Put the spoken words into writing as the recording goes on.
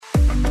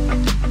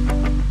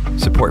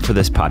Support for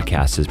this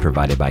podcast is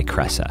provided by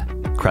Cressa.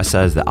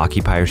 Cressa is the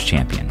Occupier's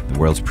Champion, the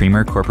world's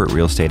premier corporate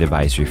real estate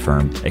advisory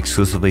firm,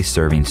 exclusively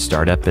serving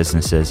startup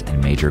businesses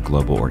and major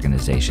global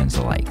organizations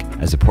alike.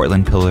 As a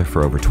Portland pillar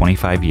for over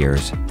 25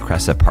 years,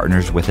 Cressa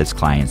partners with its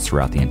clients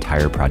throughout the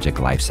entire project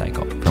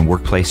lifecycle, from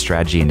workplace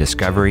strategy and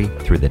discovery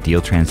through the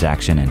deal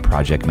transaction and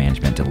project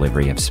management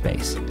delivery of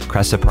space.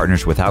 Cressa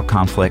partners without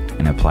conflict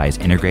and applies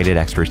integrated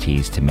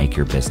expertise to make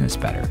your business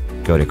better.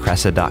 Go to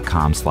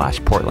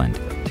cressa.com/Portland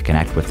to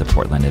connect with the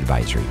Portland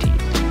advisory team.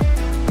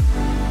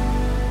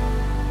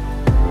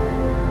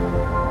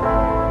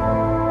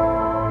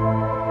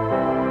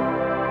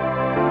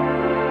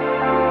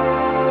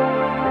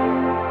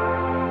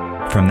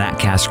 From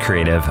ThatCast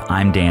Creative,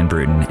 I'm Dan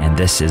Bruton, and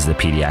this is the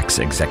PDX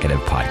Executive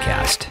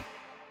Podcast,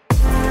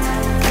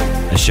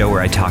 a show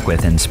where I talk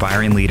with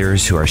inspiring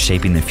leaders who are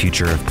shaping the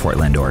future of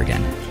Portland,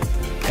 Oregon.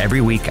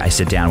 Every week, I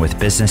sit down with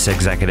business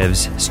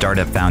executives,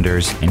 startup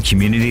founders, and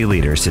community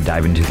leaders to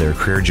dive into their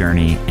career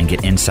journey and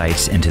get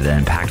insights into the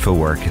impactful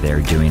work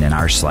they're doing in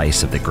our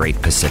slice of the great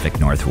Pacific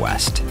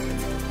Northwest.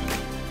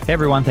 Hey,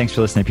 everyone. Thanks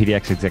for listening to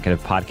PDX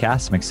Executive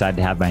Podcast. I'm excited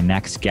to have my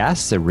next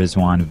guest,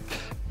 Rizwan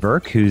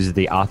Virk, who's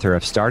the author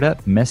of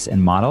Startup Myths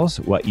and Models,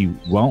 What You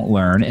Won't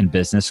Learn in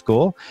Business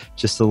School.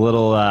 Just a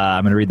little,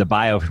 I'm going to read the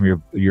bio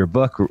from your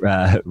book,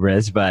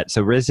 Riz.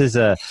 So Riz is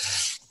a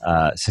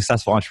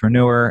successful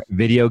entrepreneur,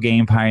 video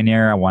game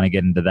pioneer. I want to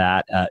get into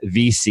that.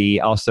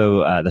 VC,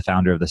 also the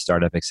founder of the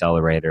startup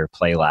accelerator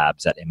Play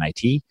Labs at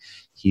MIT.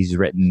 He's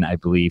written, I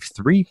believe,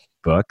 3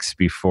 books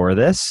before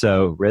this.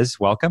 So Riz,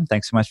 welcome.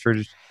 Thanks so much for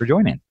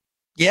joining.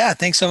 Yeah,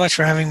 thanks so much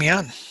for having me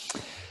on.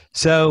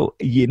 So,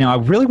 I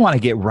really want to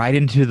get right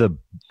into the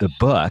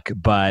book,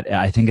 but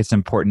I think it's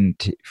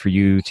important for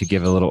you to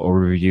give a little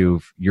overview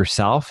of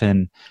yourself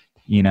and,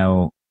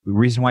 the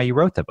reason why you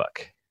wrote the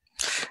book.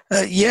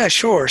 Yeah,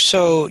 sure.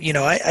 So,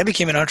 I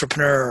became an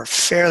entrepreneur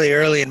fairly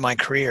early in my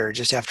career,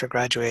 just after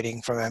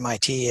graduating from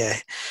MIT.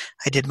 I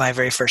did my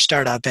very first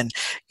startup, and,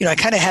 I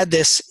kind of had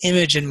this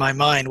image in my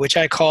mind, which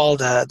I called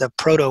the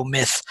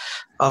proto-myth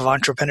of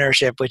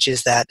entrepreneurship, which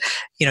is that,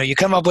 you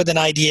come up with an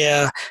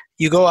idea,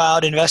 you go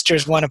out,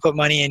 investors want to put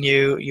money in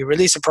you, you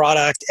release a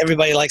product,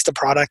 everybody likes the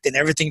product, and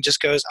everything just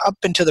goes up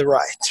and to the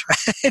right,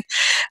 right?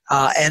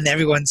 And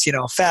everyone's,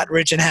 fat,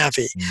 rich, and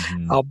happy.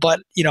 Mm-hmm.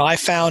 But, I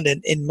found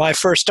in my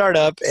first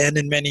startup and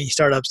in many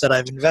startups that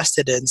I've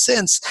invested in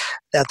since,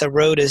 that the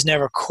road is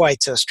never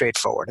quite so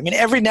straightforward. I mean,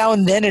 every now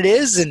and then it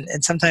is,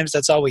 and sometimes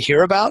that's all we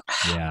hear about,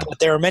 but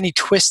there are many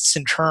twists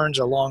and turns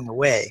along the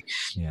way.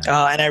 Yeah.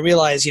 And I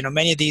realized,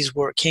 many of these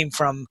came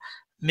from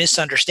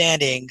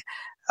misunderstanding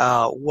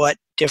what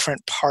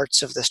different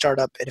parts of the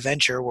startup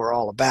adventure were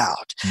all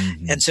about.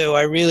 Mm-hmm. And so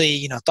I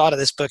really, thought of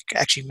this book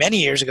actually many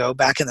years ago,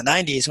 back in the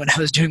 90s when I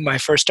was doing my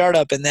first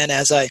startup. And then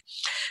as I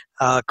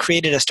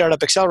created a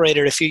startup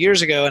accelerator a few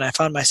years ago, and I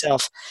found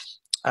myself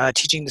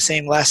teaching the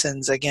same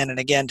lessons again and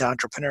again to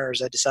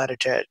entrepreneurs, I decided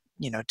to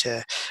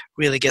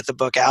really get the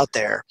book out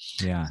there.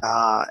 Yeah.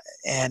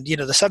 And,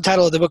 the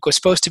subtitle of the book was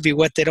supposed to be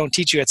What They Don't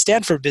Teach You at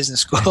Stanford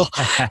Business School,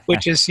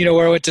 which is,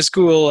 where I went to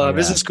school,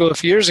 business school a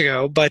few years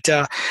ago. But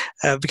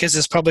because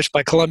it's published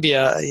by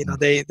Columbia,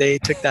 they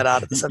took that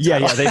out of the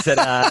subtitle. Yeah. They said,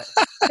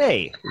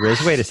 hey,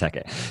 Riz, wait a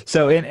second.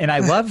 So, and I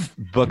love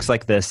books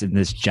like this and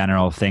this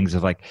general things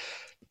of like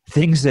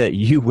things that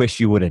you wish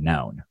you would have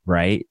known,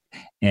 right?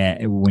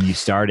 And when you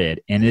started.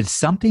 And it's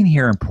something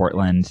here in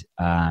Portland,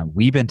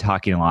 we've been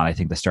talking a lot. I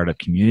think the startup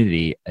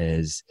community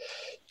is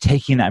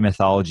taking that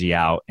mythology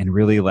out and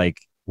really like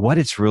what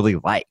it's really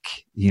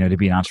like, to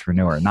be an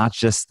entrepreneur, not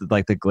just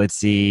like the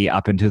glitzy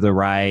up and to the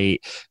right,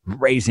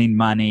 raising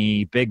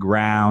money, big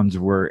rounds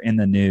were in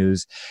the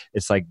news.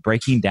 It's like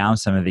breaking down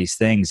some of these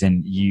things.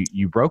 And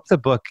you broke the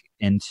book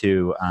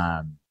into,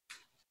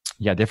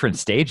 different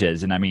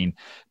stages. And I mean,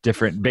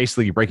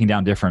 basically breaking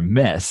down different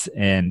myths.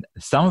 And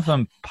some of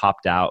them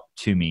popped out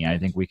to me. I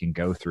think we can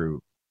go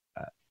through,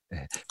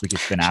 we could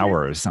spend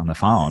hours on the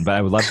phone, but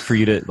I would love for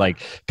you to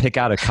like pick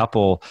out a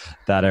couple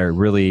that are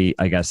really,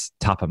 I guess,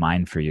 top of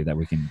mind for you that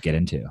we can get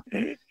into.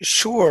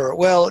 Sure.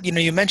 Well,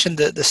 you mentioned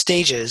the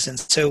stages. And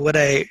so what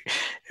I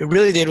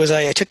really did was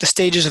I took the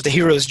stages of the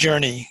hero's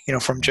journey,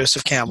 from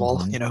Joseph Campbell,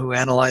 mm-hmm. Who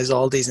analyzed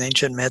all these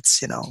ancient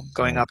myths,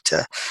 going up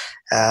to,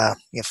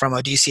 from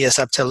Odysseus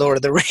up to Lord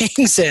of the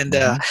Rings and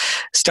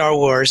Star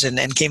Wars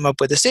and came up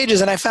with the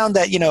stages. And I found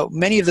that,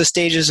 many of the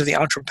stages of the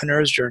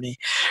entrepreneur's journey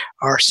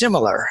are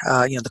similar.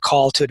 The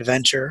call to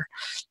adventure,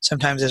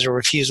 sometimes there's a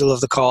refusal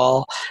of the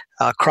call,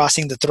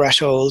 crossing the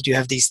threshold. You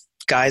have these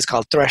guys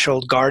called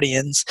threshold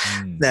guardians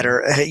that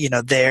are,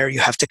 there. You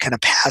have to kind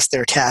of pass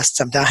their test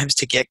sometimes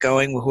to get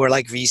going, who are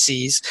like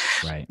VCs.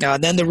 Right.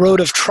 And then the road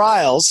of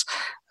trials,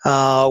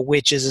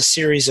 which is a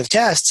series of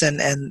tests.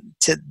 And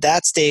to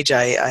that stage,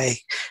 I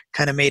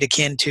kind of made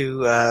akin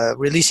to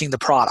releasing the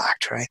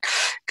product, right?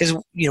 Because,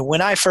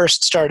 when I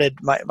first started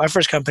my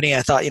first company,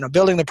 I thought,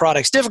 building the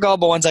product's difficult,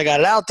 but once I got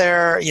it out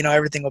there,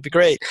 everything will be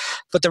great.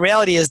 But the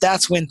reality is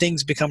that's when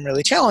things become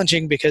really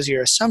challenging because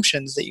your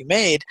assumptions that you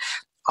made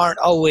aren't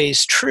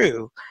always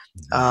true.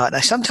 Now,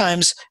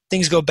 sometimes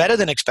things go better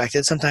than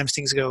expected. Sometimes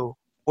things go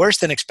worse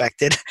than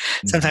expected.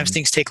 Sometimes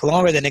things take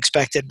longer than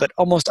expected, but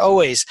almost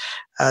always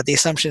the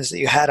assumptions that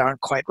you had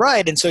aren't quite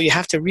right. And so you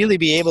have to really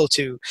be able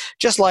to,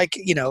 just like,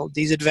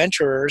 these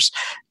adventurers,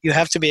 you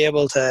have to be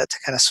able to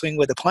kind of swing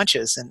with the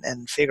punches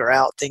and figure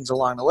out things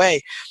along the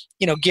way,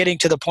 getting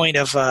to the point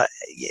of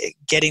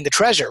getting the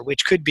treasure,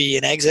 which could be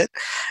an exit,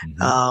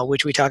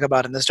 which we talk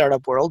about in the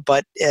startup world,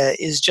 but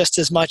is just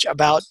as much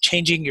about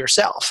changing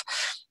yourself.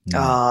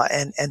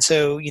 And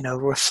so,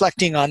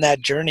 reflecting on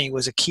that journey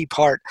was a key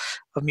part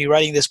of me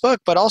writing this book.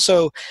 But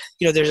also,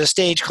 there's a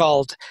stage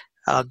called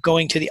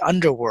going to the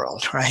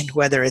underworld, right?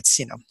 Whether it's,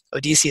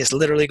 Odysseus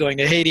literally going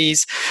to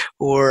Hades,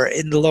 or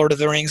in The Lord of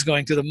the Rings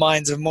going through the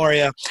mines of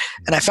Moria.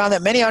 And I found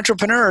that many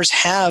entrepreneurs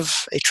have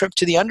a trip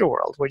to the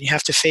underworld where you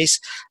have to face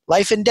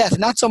life and death.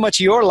 Not so much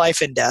your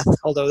life and death,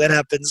 although that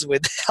happens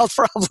with health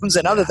problems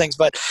and other things,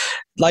 but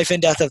life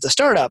and death of the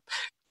startup.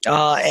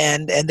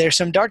 And there's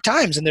some dark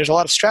times, and there's a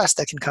lot of stress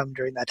that can come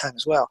during that time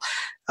as well.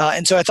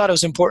 And so I thought it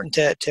was important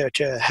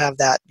to have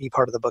that be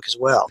part of the book as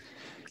well.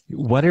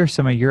 What are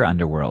some of your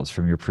underworlds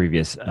from your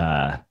previous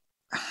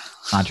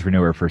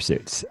entrepreneur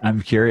pursuits?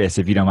 I'm curious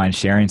if you don't mind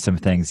sharing some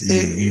things.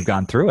 You've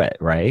gone through it,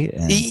 right?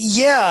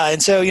 Yeah.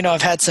 And so,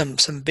 I've had some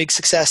big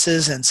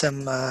successes and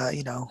some,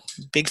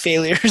 big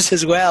failures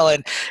as well.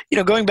 And,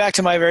 going back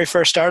to my very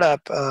first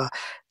startup,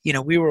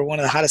 we were one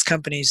of the hottest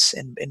companies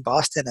in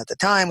Boston at the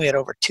time. We had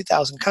over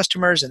 2,000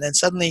 customers. And then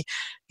suddenly,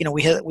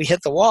 we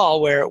hit the wall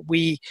where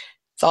we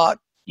thought,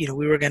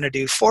 we were going to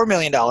do $4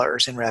 million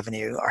in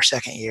revenue our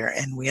second year.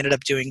 And we ended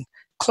up doing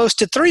close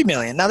to $3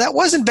 million. Now, that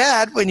wasn't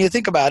bad when you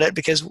think about it,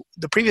 because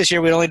the previous year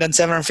we'd only done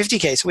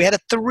 $750K. So we had a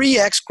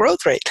 3x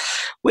growth rate,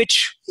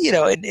 which,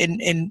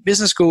 in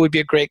business school would be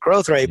a great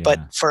growth rate. Yeah.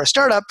 But for a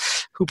startup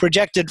who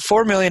projected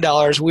 $4 million,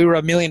 we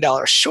were $1 million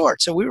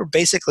short. So we were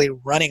basically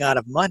running out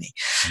of money,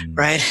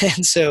 right?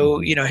 And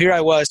so, here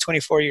I was,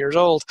 24 years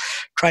old,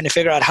 trying to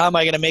figure out how am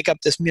I going to make up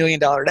this $1 million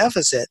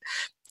deficit?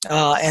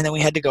 And then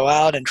we had to go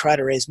out and try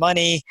to raise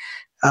money.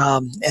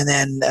 And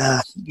then,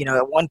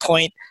 at one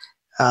point,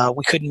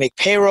 we couldn't make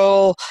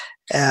payroll,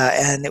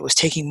 and it was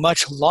taking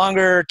much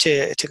longer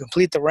to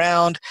complete the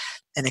round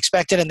than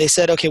expected. And they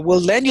said, okay, we'll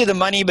lend you the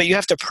money, but you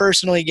have to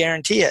personally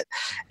guarantee it.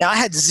 Now, I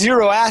had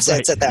zero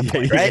assets at that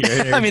point, right?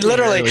 I mean,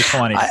 literally.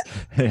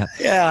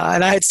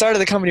 And I had started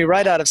the company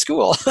right out of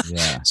school.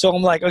 So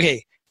I'm like,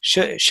 okay,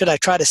 should I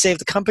try to save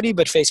the company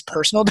but face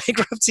personal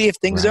bankruptcy if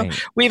things don't?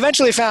 We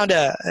eventually found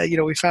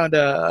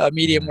a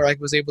medium where I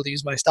was able to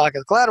use my stock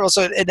as collateral,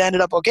 so it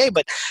ended up okay.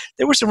 But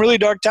there were some really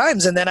dark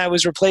times, and then I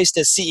was replaced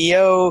as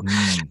CEO,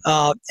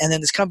 and then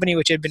this company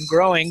which had been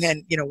growing,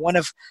 and one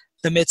of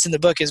the myths in the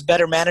book is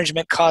better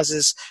management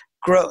causes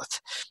growth.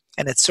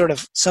 And it's sort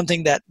of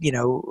something that,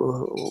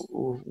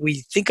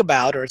 we think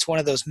about, or it's one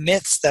of those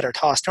myths that are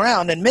tossed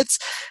around. And myths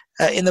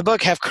in the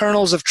book have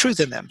kernels of truth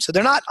in them, so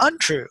they're not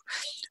untrue,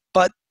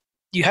 but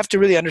you have to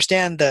really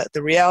understand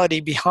the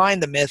reality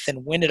behind the myth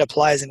and when it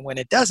applies and when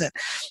it doesn't.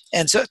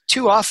 And so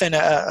too often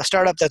a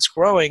startup that's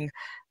growing,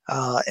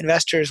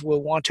 investors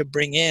will want to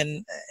bring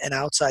in an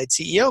outside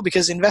CEO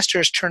because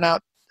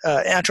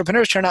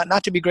entrepreneurs turn out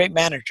not to be great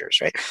managers,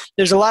 right?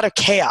 There's a lot of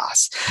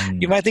chaos.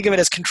 You might think of it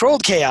as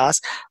controlled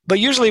chaos, but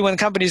usually when the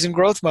company's in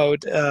growth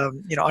mode,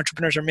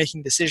 entrepreneurs are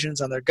making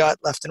decisions on their gut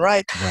left and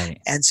right.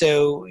 And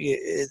so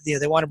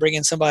they want to bring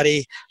in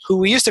somebody who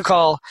we used to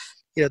call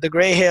the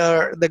gray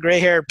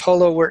hair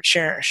polo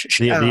shirt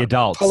share. The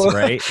adults,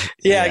 right?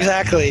 Yeah,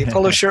 exactly.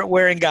 Polo shirt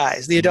wearing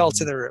guys, the adults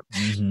in the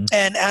room.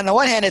 And on the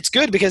one hand, it's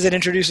good because it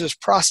introduces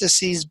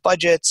processes,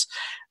 budgets,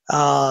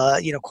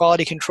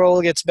 quality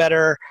control gets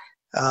better.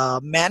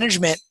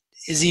 Management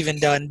is even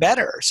done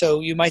better. So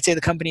you might say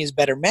the company is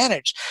better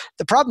managed.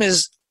 The problem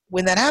is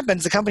when that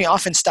happens, the company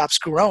often stops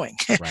growing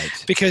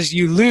because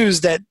you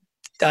lose that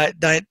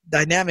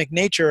dynamic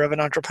nature of an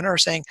entrepreneur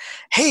saying,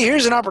 hey,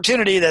 here's an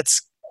opportunity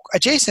that's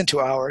adjacent to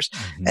ours.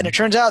 And it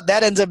turns out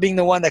that ends up being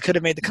the one that could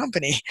have made the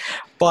company.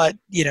 But,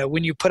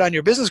 when you put on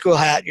your business school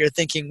hat, you're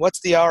thinking,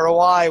 what's the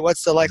ROI?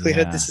 What's the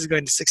likelihood this is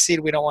going to succeed?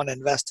 We don't want to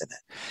invest in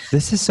it.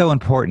 This is so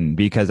important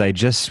because I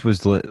just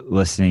was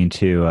listening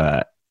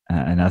to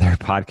another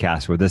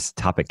podcast where this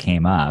topic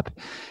came up,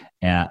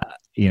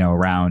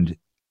 around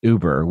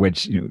Uber,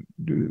 which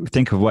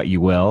think of what you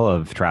will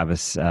of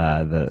Travis,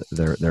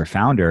 their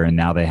founder, and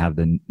now they have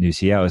the new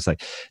CEO. It's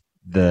like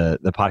the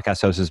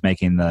podcast host is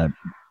making the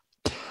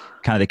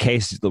kind of the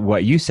case.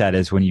 What you said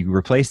is when you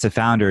replace the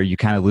founder, you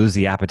kind of lose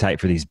the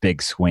appetite for these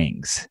big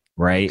swings,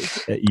 right?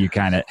 You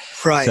kind of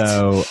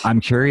So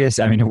I'm curious.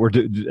 I mean, we're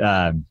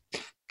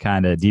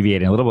kind of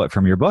deviating a little bit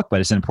from your book, but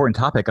it's an important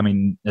topic. I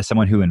mean, as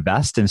someone who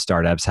invests in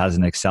startups, has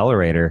an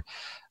accelerator,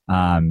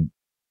 I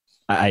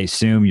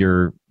assume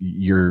you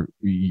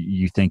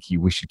think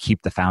we should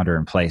keep the founder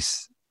in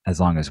place as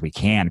long as we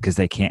can, because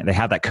they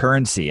have that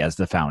currency as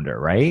the founder,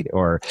 right?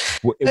 Or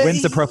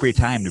when's the appropriate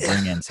time to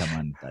bring in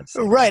someone that's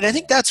right. I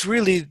think that's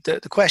really the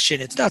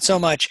question. It's not so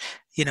much,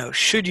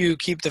 should you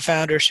keep the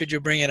founder? Should you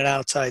bring in an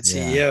outside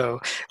CEO?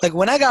 Like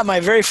when I got my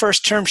very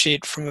first term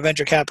sheet from a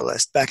venture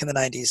capitalist back in the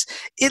 90s,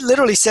 it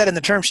literally said in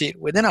the term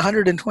sheet, within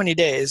 120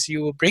 days,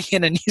 you will bring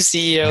in a new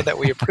CEO that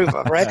we approve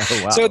of, right?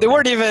 Wow. So they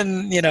weren't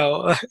even,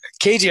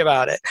 cagey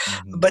about it.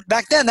 Mm-hmm. But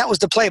back then that was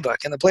the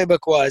playbook. And the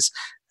playbook was,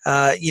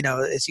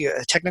 it's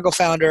a technical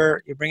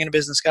founder, you bring in a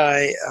business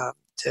guy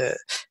to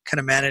kind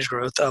of manage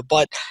growth.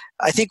 But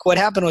I think what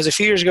happened was a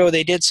few years ago,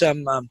 they did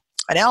some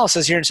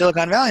analysis here in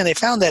Silicon Valley, and they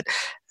found that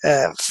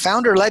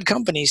founder-led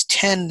companies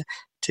tend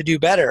to do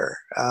better.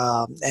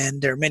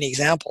 And there are many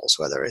examples,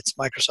 whether it's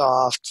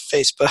Microsoft,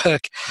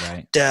 Facebook,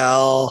 right.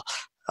 Dell,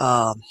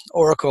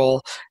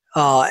 Oracle.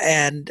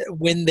 And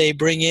when they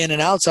bring in an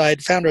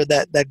outside founder,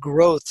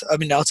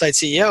 outside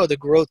CEO, the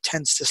growth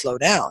tends to slow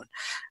down.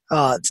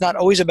 It's not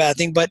always a bad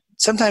thing, but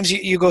sometimes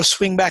you go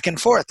swing back and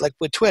forth, like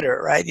with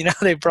Twitter, right?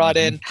 They brought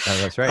in. Oh,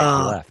 that's right.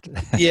 He left.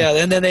 Yeah,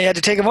 and then they had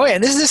to take him away.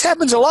 And this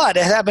happens a lot.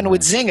 It happened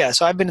with Zynga.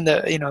 So I've been in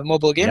the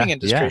mobile gaming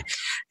industry,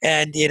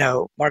 and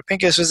Mark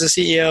Pincus was the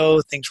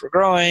CEO. Things were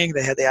growing.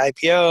 They had the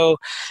IPO.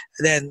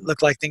 Then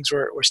looked like things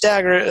were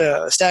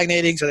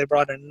stagnating. So they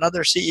brought in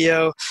another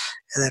CEO,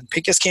 and then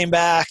Pincus came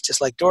back,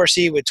 just like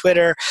Dorsey with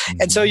Twitter.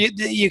 Mm-hmm. And so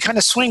you kind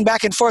of swing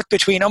back and forth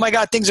between, oh my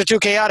God, things are too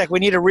chaotic. We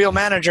need a real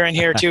manager in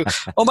here to,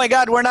 oh my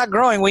God, we're not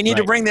growing. We need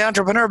to bring the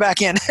entrepreneur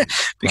back in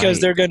because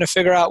they're going to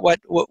figure out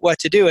what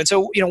to do. And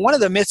so, one of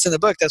the myths in the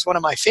book, that's one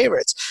of my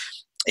favorites,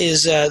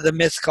 is the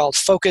myth called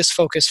focus,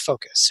 focus,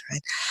 focus,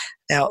 right?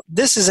 Now,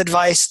 this is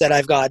advice that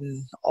I've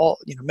gotten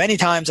many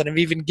times, and I've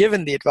even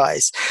given the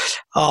advice.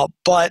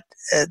 But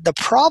the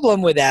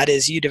problem with that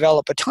is you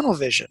develop a tunnel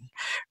vision,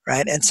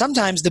 right? And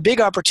sometimes the big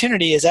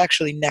opportunity is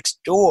actually next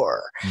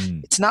door.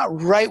 It's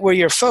not right where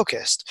you're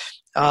focused.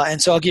 And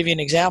so I'll give you an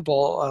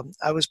example.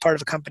 I was part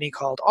of a company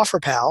called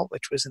OfferPal,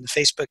 which was in the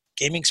Facebook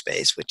gaming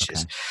space, which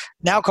is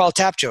now called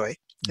Tapjoy.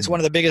 It's one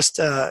of the biggest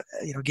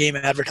game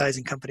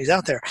advertising companies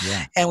out there.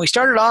 Yeah. And we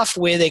started off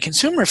with a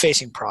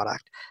consumer-facing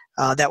product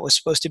that was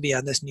supposed to be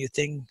on this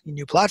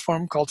new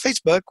platform called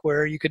Facebook,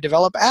 where you could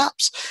develop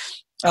apps.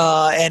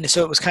 And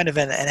so it was kind of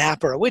an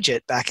app or a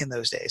widget back in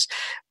those days.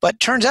 But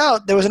turns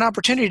out there was an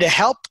opportunity to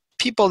help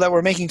people that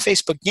were making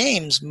Facebook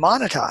games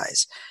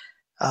monetize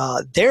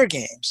their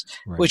games,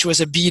 which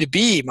was a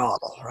B2B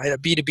model, right? A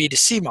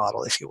B2B2C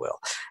model, if you will.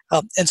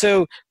 And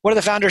so one of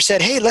the founders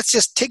said, hey, let's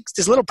just take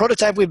this little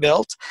prototype we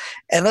built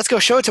and let's go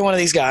show it to one of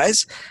these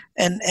guys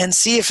and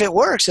see if it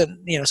works. And,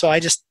 so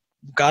I just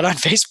got on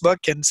Facebook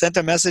and sent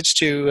a message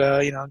to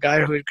a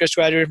guy who had just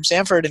graduated from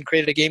Stanford and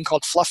created a game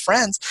called Fluff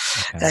Friends.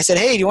 Okay. And I said,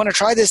 hey, do you want to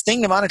try this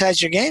thing to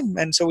monetize your game?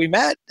 And so we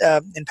met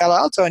in Palo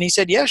Alto, and he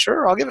said, yeah,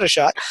 sure, I'll give it a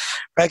shot.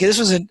 Right? Because this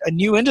was a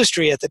new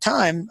industry at the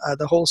time,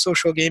 the whole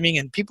social gaming,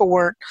 and people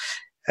weren't.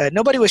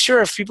 Nobody was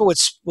sure if people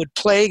would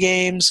play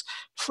games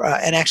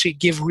and actually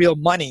give real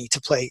money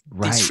to play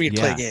these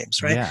free-to-play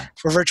games, right? Yeah.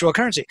 For virtual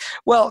currency.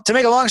 Well, to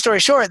make a long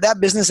story short, that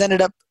business ended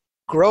up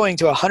growing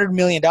to $100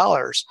 million,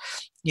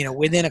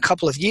 within a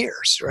couple of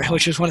years, right?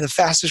 Which was one of the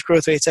fastest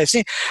growth rates I've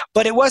seen.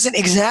 But it wasn't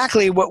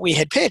exactly what we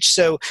had pitched.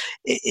 So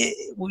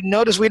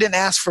notice we didn't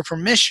ask for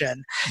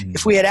permission.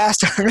 If we had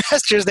asked our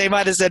investors, they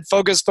might have said,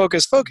 focus,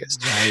 focus, focus.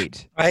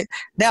 Right?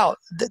 Now,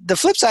 the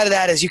flip side of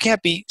that is you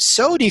can't be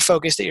so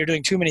defocused that you're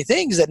doing too many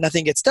things that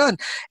nothing gets done.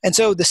 And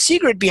so the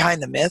secret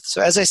behind the myth,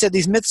 so as I said,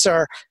 these myths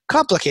are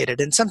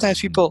complicated. And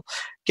sometimes people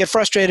get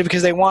frustrated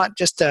because they want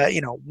just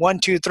 1,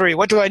 2, 3.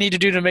 What do I need to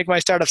do to make my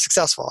startup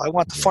successful? I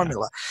want the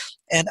formula.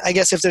 And I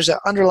guess if there's an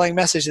underlying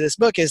message of this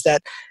book is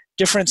that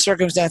different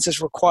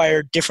circumstances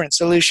require different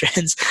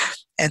solutions.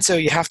 And so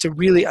you have to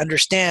really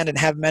understand and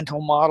have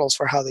mental models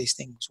for how these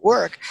things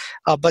work.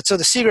 But so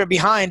the secret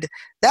behind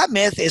that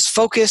myth is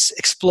focus,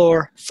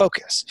 explore,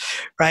 focus,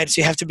 right? So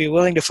you have to be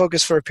willing to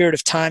focus for a period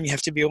of time. You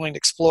have to be willing to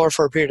explore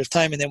for a period of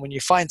time. And then when you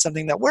find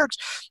something that works,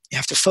 you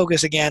have to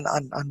focus again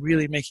on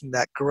really making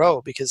that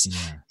grow, because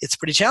it's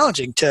pretty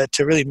challenging to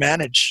really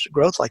manage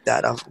growth like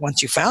that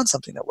once you found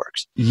something that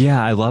works.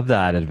 Yeah, I love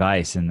that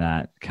advice and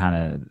that kind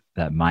of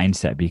that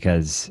mindset,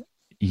 because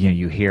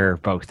you hear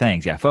both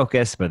things. Yeah,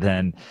 focus, but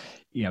then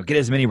get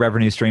as many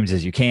revenue streams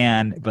as you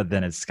can, but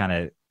then it's kind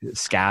of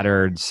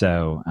scattered.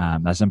 So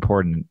that's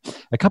important.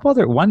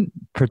 One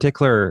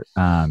particular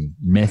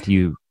myth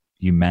you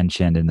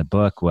mentioned in the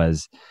book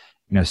was,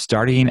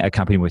 starting a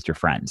company with your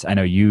friends. I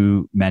know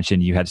you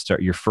mentioned you had to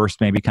start your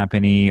first maybe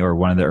company, or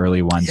one of the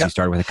early ones. You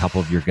started with a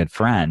couple of your good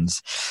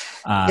friends.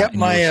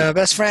 My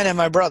best friend and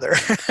my brother.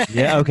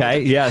 Yeah.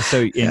 Okay. Yeah.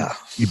 So,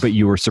 but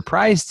you were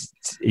surprised,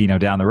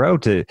 down the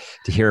road to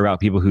hear about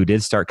people who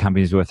did start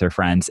companies with their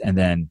friends and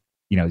then,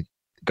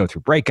 go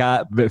through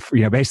breakup.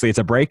 Basically it's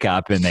a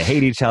breakup and they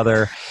hate each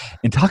other.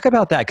 And talk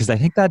about that, because I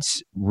think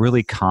that's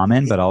really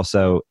common, but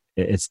also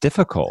it's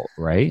difficult,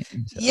 right?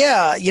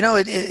 Yeah,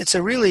 it's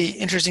a really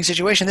interesting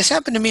situation. This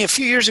happened to me a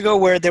few years ago,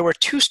 where there were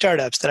 2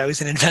 startups that I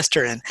was an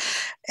investor in.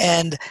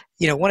 And,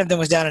 one of them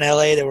was down in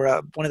LA. They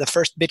were one of the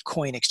first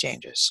Bitcoin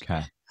exchanges.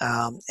 Okay.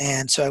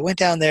 And so I went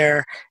down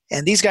there,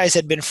 and these guys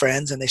had been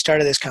friends, and they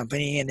started this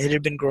company, and it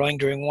had been growing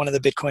during one of the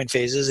Bitcoin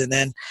phases. And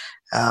then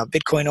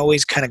Bitcoin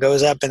always kind of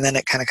goes up, and then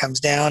it kind of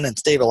comes down and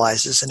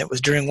stabilizes. And it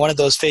was during one of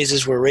those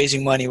phases where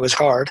raising money was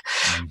hard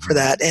for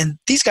that. And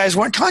these guys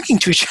weren't talking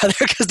to each other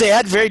because they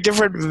had very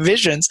different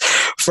visions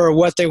for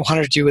what they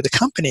wanted to do with the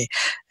company.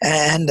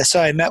 And so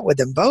I met with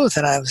them both,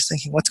 and I was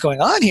thinking, what's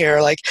going on here?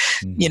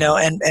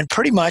 And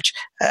pretty much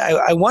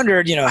I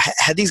wondered,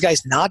 had these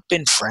guys not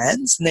been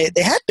friends? And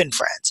they had been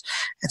friends.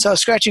 And so I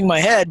was scratching my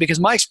head because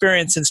my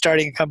experience in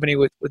starting a company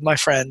with my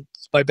friend,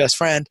 my best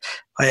friend,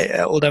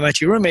 my old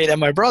MIT roommate, and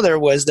my brother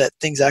was that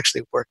things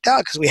actually worked out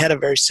because we had a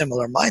very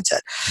similar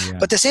mindset. Yeah.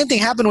 But the same thing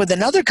happened with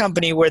another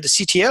company where the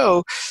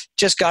CTO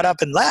just got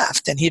up and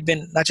left, and he'd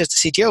been not just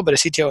a CTO, but a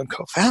CTO and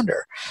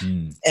co-founder,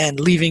 and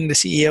leaving the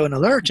CEO in a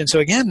lurch. And so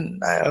again,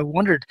 I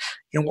wondered,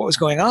 what was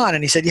going on?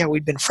 And he said, yeah,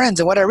 we'd been friends.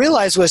 And what I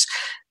realized was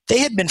they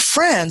had been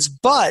friends,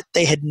 but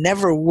they had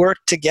never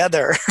worked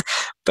together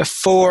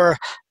before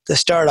the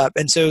startup.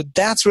 And so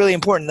that's really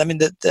important. I mean,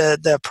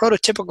 the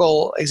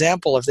prototypical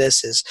example of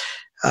this is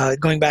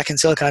going back in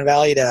Silicon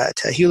Valley to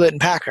Hewlett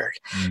and Packard.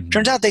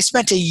 Turns out they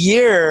spent a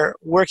year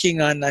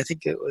working on, I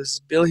think it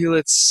was Bill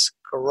Hewlett's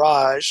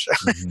garage,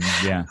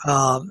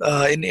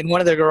 in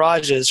one of their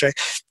garages, right,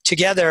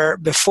 together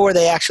before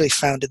they actually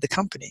founded the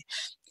company.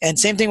 And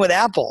same thing with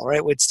Apple,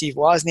 right? With Steve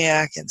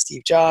Wozniak and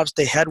Steve Jobs,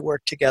 they had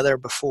worked together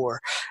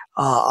before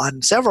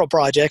on several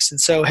projects,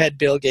 and so had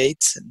Bill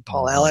Gates and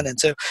Paul Allen. And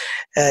so,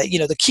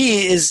 the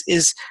key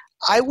is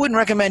I wouldn't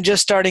recommend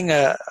just starting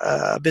a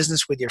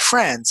business with your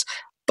friends,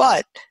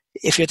 but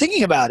if you're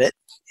thinking about it,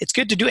 it's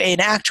good to do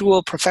an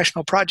actual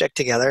professional project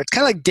together. It's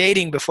kind of like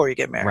dating before you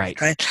get married,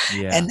 right?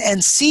 Yeah.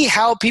 And see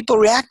how people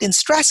react in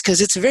stress, because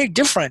it's very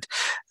different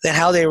than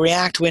how they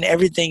react when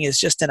everything is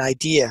just an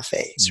idea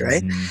phase,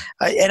 right?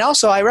 And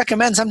also, I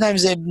recommend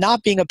sometimes it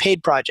not being a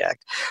paid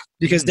project,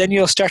 because then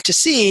you'll start to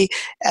see,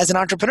 as an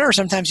entrepreneur,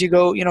 sometimes you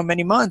go,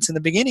 many months in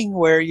the beginning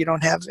where you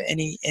don't have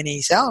any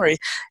salary.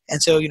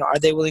 And so, are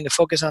they willing to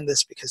focus on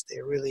this because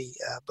they really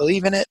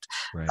believe in it?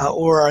 Right.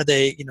 Or are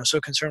they, so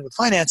concerned with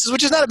finances,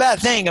 which is not a bad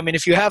thing. I mean,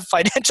 if you have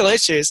financial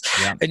issues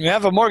and you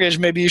have a mortgage,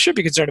 maybe you should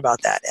be concerned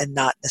about that and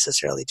not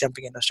necessarily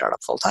jumping into a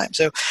startup full time.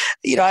 So,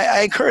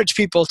 I encourage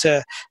people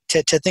to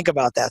think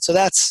about that. So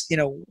that's,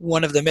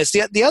 one of the myths.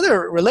 The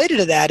other related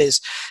to that is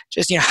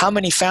just, how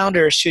many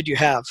founders should you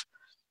have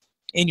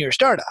in your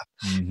startup,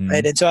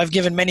 right? And so I've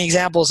given many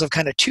examples of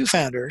kind of 2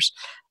 founders,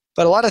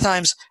 but a lot of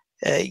times,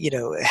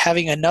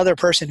 having another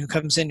person who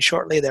comes in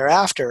shortly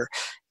thereafter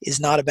is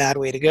not a bad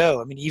way to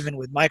go. I mean, even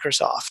with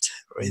Microsoft,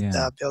 with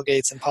Bill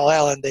Gates and Paul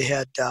Allen, they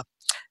had,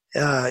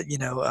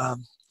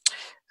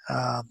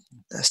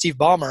 Steve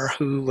Ballmer,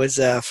 who was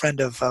a friend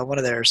of one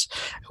of theirs,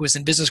 who was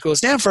in business school at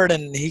Stanford,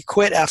 and he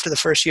quit after the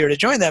first year to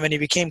join them, and he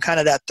became kind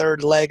of that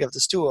third leg of the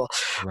stool.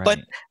 Right. But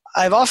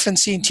I've often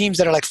seen teams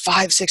that are like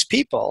 5-6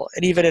 people,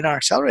 and even in our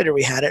accelerator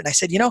we had it. And I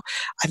said,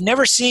 I've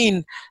never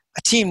seen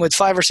a team with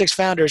 5 or 6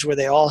 founders where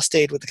they all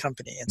stayed with the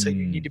company. And so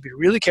you need to be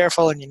really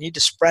careful, and you need to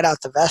spread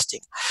out the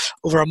vesting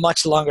over a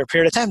much longer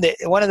period of time.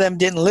 One of them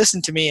didn't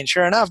listen to me, and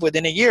sure enough,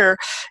 within a year,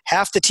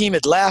 half the team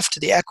had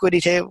left. The equity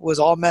table was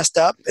all messed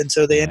up, and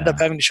so they ended up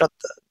having to shut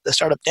the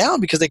startup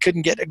down because they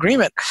couldn't get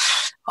agreement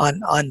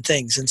on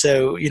things. And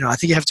so, I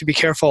think you have to be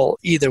careful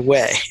either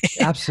way.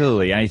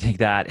 Absolutely. I think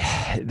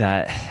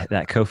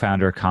that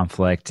co-founder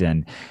conflict,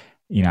 and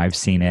I've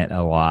seen it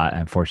a lot,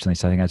 unfortunately.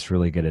 So I think that's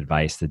really good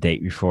advice to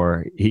date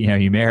before,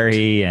 you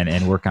marry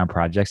and work on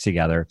projects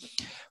together.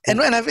 And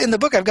in the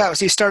book, I've got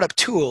these startup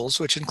tools,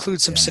 which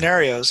include some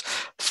scenarios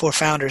for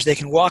founders they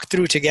can walk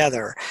through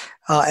together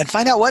and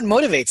find out what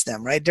motivates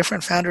them, right?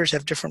 Different founders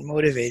have different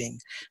motivating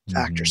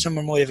factors. Some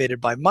are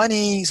motivated by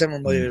money. Some are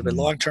motivated by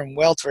long-term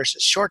wealth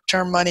versus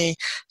short-term money.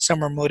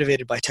 Some are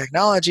motivated by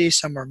technology.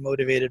 Some are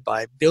motivated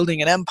by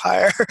building an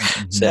empire.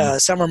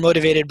 Some are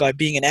motivated by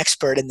being an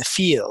expert in the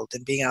field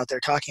and being out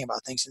there talking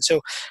about things. And so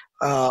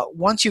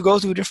once you go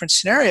through different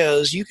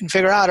scenarios, you can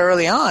figure out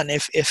early on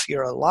if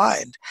you're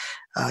aligned.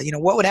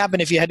 What would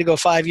happen if you had to go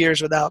 5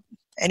 years without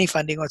any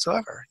funding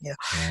whatsoever?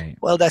 Right.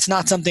 Well, that's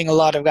not something a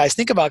lot of guys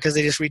think about, because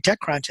they just read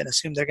TechCrunch and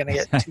assume they're going to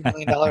get $2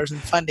 million in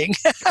funding.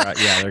 Right,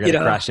 they're going to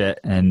crush it.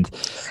 And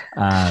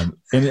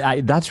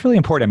that's really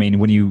important. I mean,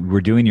 when you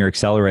were doing your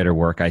accelerator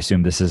work, I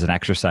assume this is an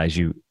exercise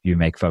you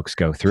make folks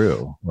go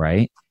through,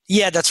 right?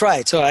 Yeah, that's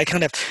right. So I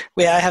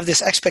have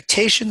this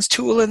expectations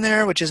tool in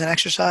there, which is an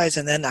exercise,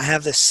 and then I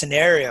have this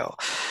scenario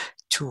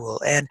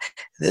tool. And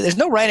there's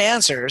no right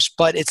answers,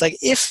 but it's like,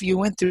 if you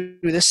went through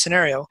this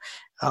scenario,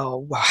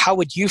 how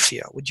would you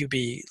feel? Would you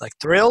be like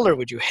thrilled, or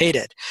would you hate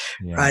it?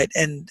 Right?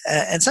 And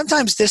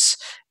sometimes this,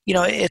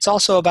 it's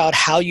also about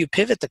how you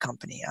pivot the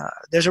company.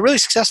 There's a really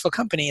successful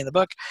company in the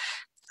book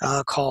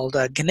called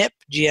GNIP,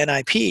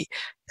 GNIP,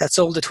 that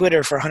sold to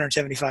Twitter for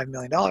 $175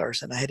 million.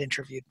 And I had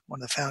interviewed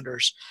one of the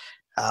founders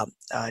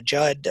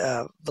Judd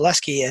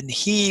Valesky, and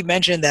he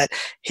mentioned that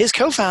his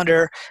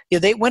co-founder,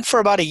 they went for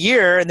about a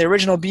year, and the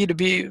original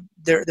B2B,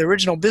 their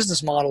original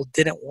business model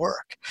didn't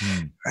work,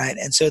 right?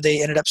 And so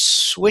they ended up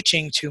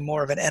switching to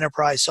more of an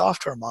enterprise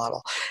software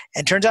model.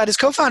 And turns out his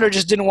co-founder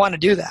just didn't want to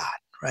do that,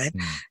 right?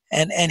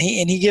 And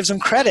he gives him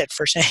credit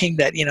for saying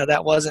that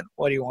that wasn't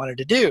what he wanted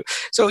to do.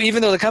 So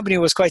even though the company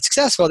was quite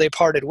successful, they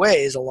parted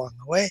ways along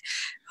the way.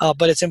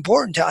 But it's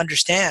important to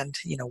understand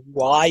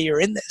why you're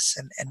in this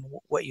and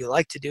what you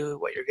like to do,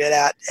 what you're good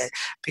at,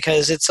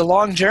 because it's a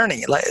long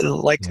journey, like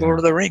Lord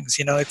of the Rings.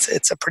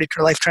 It's a pretty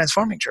life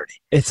transforming journey.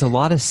 It's a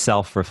lot of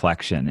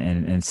self-reflection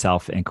and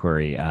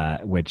self-inquiry,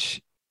 which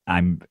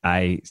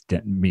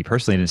me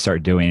personally didn't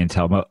start doing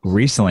until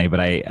recently, but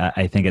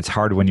I think it's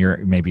hard when you're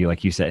maybe,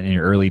 like you said, in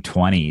your early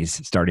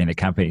 20s starting a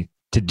company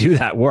to do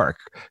that work.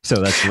 So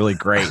that's really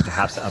great to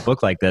have a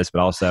book like this,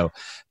 but also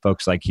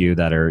folks like you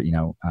that are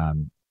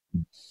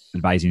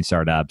advising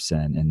startups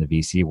and in the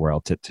VC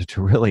world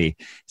to really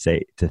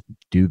say to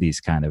do this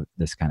kind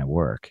of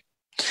work.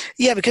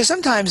 Yeah, because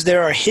sometimes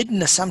there are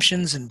hidden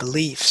assumptions and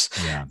beliefs,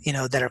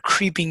 that are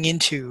creeping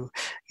into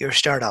your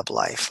startup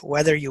life,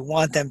 whether you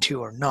want them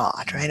to or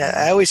not, right?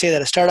 I always say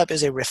that a startup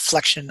is a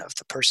reflection of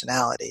the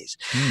personalities.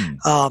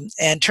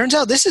 And turns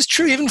out this is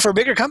true even for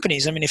bigger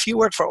companies. I mean, if you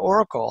work for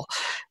Oracle,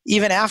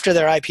 even after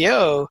their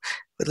IPO,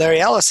 with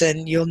Larry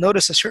Ellison, you'll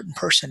notice a certain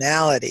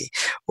personality,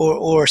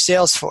 or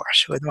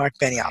Salesforce with Mark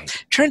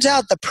Benioff. Turns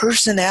out the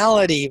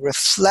personality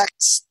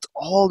reflects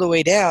all the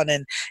way down,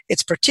 and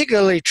it's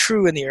particularly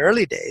true in the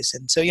early days.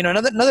 And so,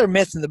 another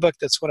myth in the book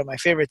that's one of my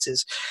favorites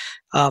is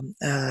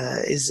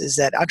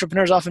that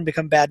entrepreneurs often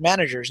become bad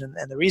managers, and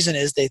the reason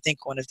is they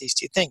think one of these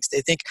two things.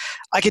 They think,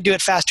 I could do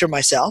it faster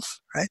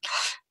myself, right?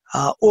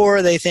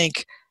 Or they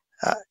think,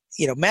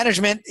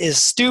 management is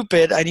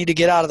stupid. I need to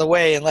get out of the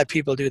way and let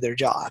people do their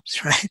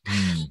jobs, right?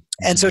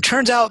 And so it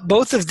turns out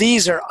both of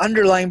these are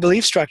underlying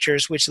belief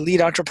structures which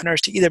lead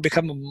entrepreneurs to either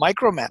become a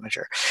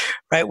micromanager,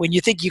 right? When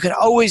you think you can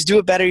always do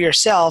it better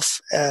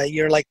yourself,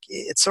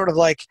 it's sort of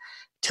like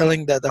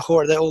telling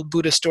the old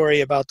Buddha story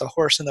about the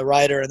horse and the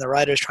rider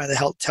is trying to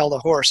help tell the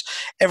horse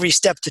every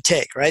step to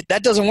take, right?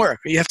 That doesn't work.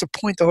 You have to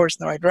point the horse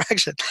in the right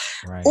direction.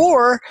 Right.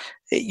 Or,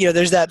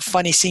 there's that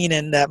funny scene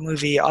in that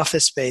movie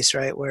Office Space,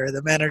 right, where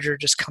the manager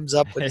just comes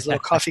up with his little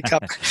coffee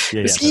cup.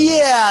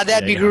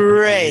 That'd be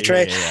great,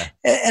 right?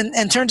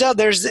 And turns out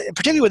there's,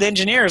 particularly with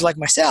engineers like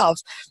myself,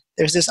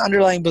 there's this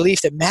underlying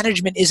belief that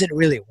management isn't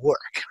really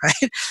work,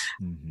 right?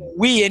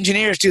 We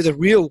engineers do the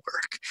real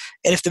work.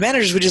 And if the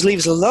managers would just leave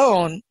us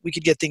alone, we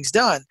could get things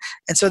done.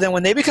 And so then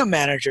when they become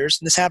managers,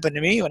 and this happened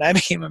to me when I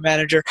became a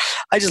manager,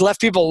 I just left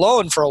people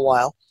alone for a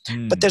while.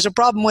 But there's a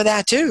problem with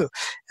that too.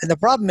 And the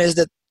problem is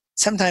that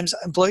sometimes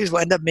employees will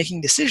end up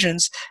making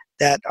decisions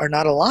that are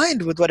not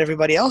aligned with what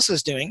everybody else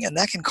is doing, and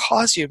that can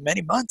cause you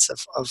many months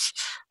of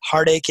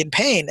heartache and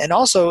pain. And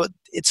also,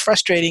 it's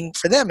frustrating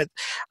for them.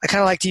 I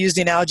kind of like to use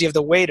the analogy of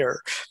the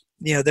waiter.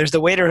 There's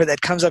the waiter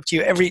that comes up to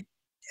you every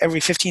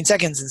 15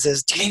 seconds and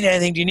says, do you need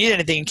anything? Do you need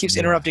anything? And keeps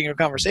interrupting your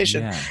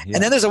conversation. And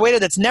then there's a waiter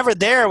that's never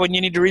there when you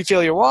need to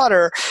refill your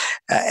water.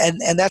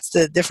 And that's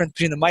the difference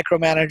between the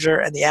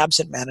micromanager and the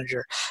absent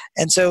manager.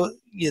 And so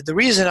the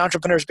reason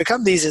entrepreneurs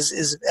become these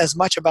is as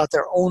much about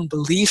their own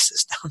belief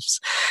systems,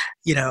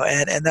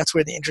 and that's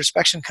where the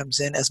introspection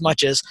comes in as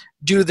much as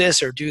do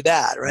this or do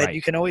that, right?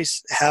 You can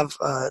always have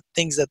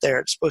things that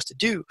they're supposed to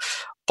do.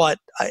 But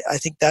I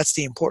think that's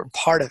the important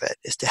part of it,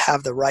 is to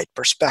have the right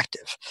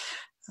perspective.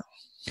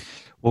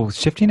 Well,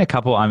 shifting a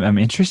couple, I'm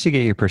interested to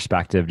get your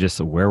perspective,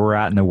 just where we're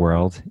at in the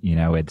world.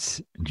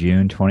 It's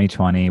June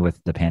 2020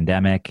 with the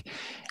pandemic,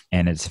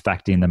 and it's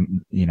affecting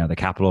the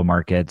capital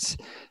markets.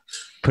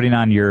 Putting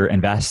on your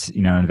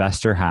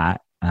investor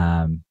hat,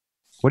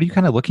 what are you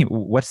kind of looking?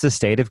 What's the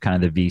state of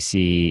kind of the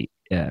VC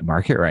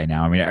market right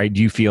now? I mean,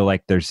 do you feel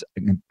like there's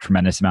a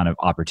tremendous amount of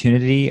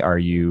opportunity? Are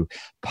you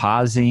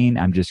pausing?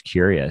 I'm just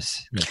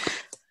curious.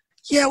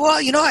 Yeah, well,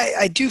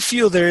 I do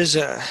feel there is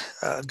a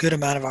good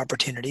amount of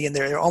opportunity, and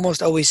there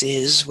almost always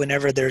is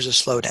whenever there's a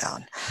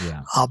slowdown.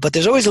 Yeah. But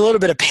there's always a little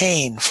bit of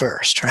pain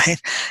first, right?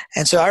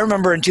 And so I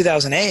remember in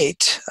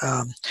 2008,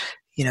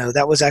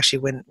 that was actually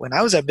when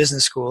I was at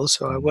business school,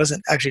 so I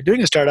wasn't actually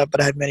doing a startup,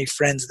 but I had many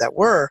friends that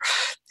were.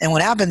 And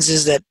what happens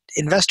is that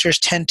investors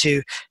tend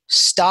to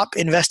stop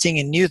investing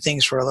in new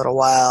things for a little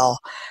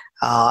while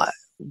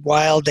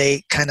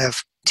they kind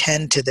of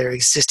tend to their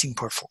existing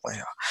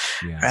portfolio,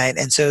 right?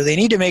 And so they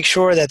need to make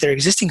sure that their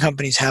existing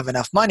companies have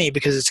enough money,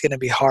 because it's going to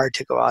be hard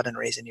to go out and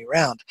raise a new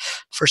round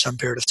for some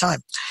period of time.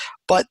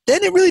 But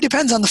then it really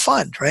depends on the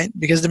fund, right?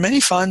 Because the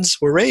many funds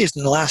were raised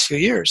in the last few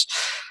years.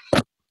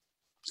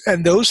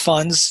 And those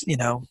funds,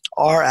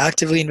 are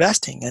actively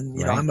investing.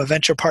 And, I'm a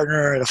venture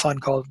partner at a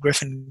fund called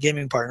Griffin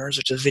Gaming Partners,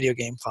 which is a video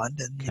game fund.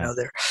 And,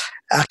 they're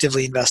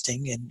actively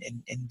investing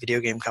in video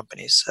game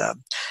companies.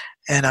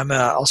 And I'm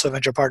also a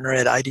venture partner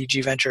at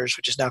IDG Ventures,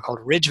 which is now called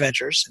Ridge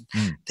Ventures.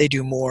 And they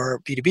do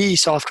more B2B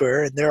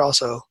software, and they're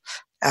also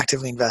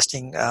actively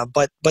investing.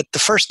 But the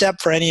first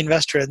step for any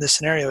investor in this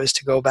scenario is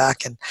to go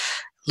back and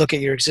look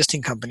at your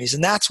existing companies.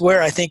 And that's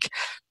where I think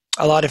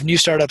a lot of new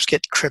startups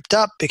get tripped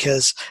up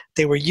because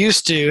they were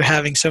used to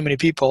having so many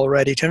people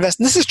ready to invest.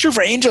 And this is true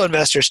for angel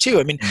investors too.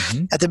 I mean,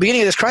 at the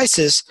beginning of this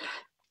crisis,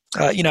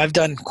 I've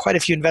done quite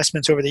a few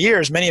investments over the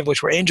years, many of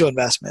which were angel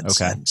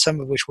investments and some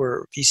of which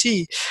were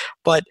VC,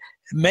 but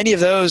many of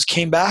those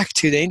came back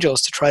to the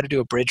angels to try to do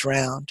a bridge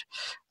round.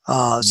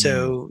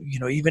 So,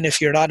 even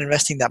if you're not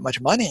investing that much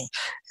money,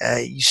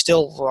 you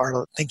still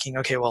are thinking,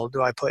 okay, well,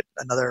 do I put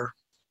another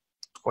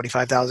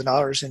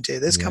 $45,000 into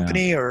this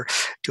company, or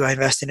do I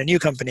invest in a new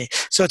company?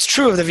 So it's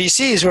true of the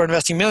VCs who are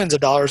investing millions of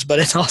dollars, but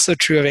it's also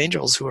true of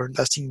angels who are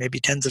investing maybe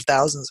tens of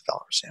thousands of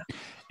dollars. Yeah.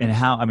 And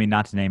how, I mean,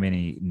 not to name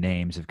any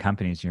names of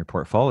companies in your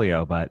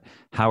portfolio, but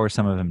how are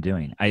some of them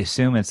doing? I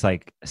assume it's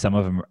like some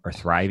of them are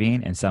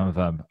thriving and some of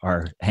them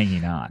are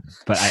hanging on.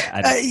 But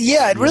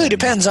it really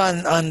depends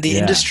on the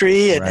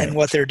industry and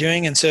what they're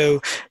doing. And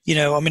so,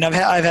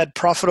 I've had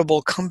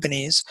profitable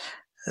companies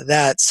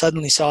that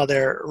suddenly saw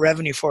their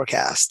revenue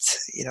forecasts,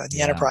 in the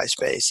enterprise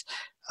space,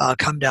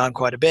 come down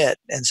quite a bit.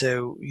 And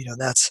so,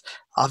 that's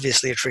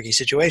obviously a tricky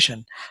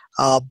situation.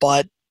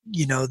 But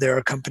there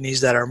are companies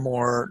that are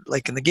more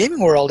like in the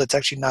gaming world, it's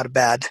actually not a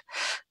bad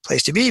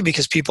place to be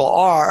because people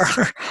are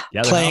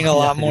playing a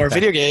lot more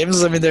video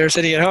games. I mean, they're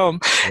sitting at home.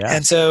 Yeah.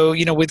 And so,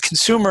 with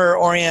consumer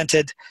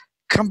oriented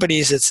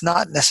companies, it's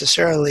not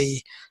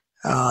necessarily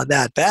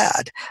that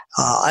bad.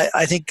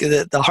 I think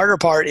that the harder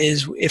part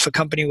is if a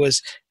company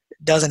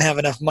doesn't have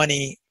enough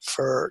money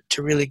to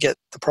really get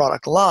the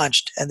product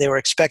launched and they were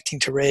expecting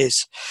to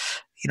raise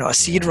a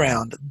seed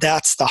round.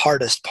 That's the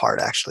hardest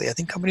part, actually. I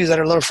think companies that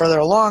are a little further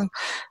along,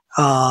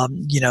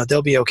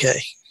 they'll be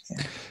okay.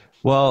 Yeah.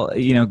 Well,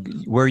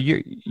 where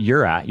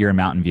you're at, you're in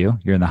Mountain View.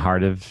 You're in the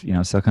heart of,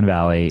 Silicon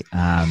Valley.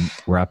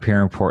 We're up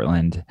here in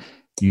Portland.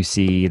 You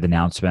see the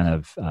announcement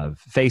of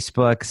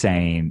Facebook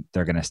saying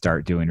they're going to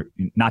start doing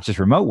not just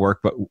remote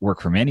work, but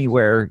work from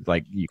anywhere,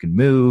 like you can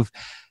move.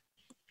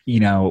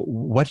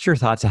 What's your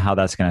thoughts on how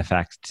that's going to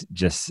affect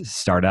just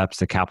startups,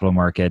 the capital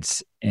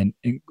markets, and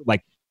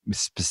like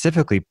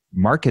specifically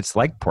markets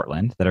like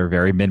Portland that are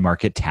very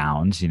mid-market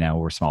towns?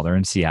 We're smaller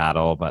in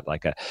Seattle, but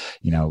like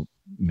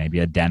maybe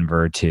a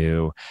Denver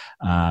too.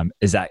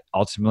 Is that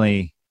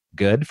ultimately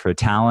good for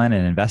talent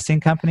and investing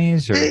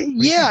companies? Or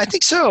I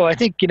think so. I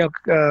think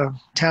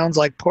towns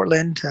like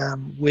Portland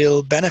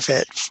will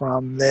benefit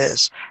from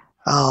this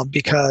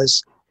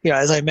because.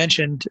 As I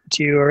mentioned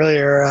to you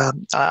earlier,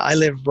 I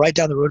live right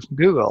down the road from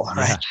Google,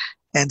 right?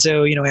 And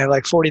so, we have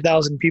like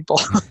 40,000 people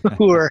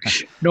who are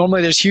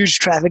normally there's huge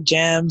traffic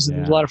jams and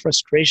there's a lot of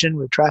frustration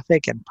with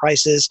traffic and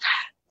prices.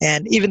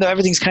 And even though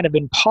everything's kind of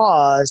been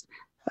paused,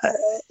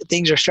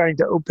 things are starting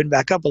to open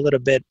back up a little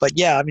bit. But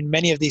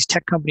many of these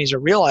tech companies are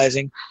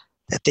realizing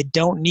that they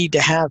don't need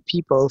to have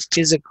people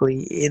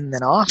physically in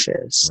an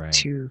office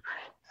to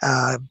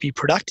be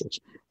productive.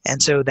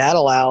 And so that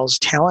allows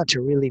talent to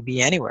really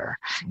be anywhere.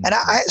 And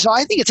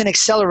I think it's an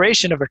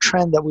acceleration of a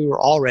trend that we were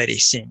already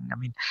seeing. I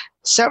mean,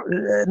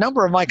 a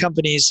number of my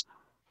companies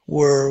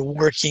were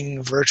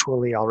working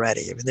virtually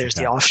already. I mean, there's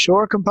the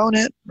offshore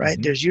component, right?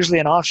 Mm-hmm. There's usually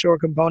an offshore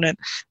component,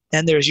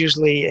 and there's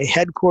usually a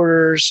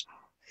headquarters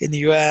in the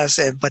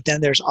U.S., but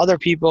then there's other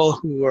people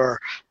who are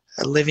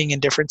living in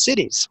different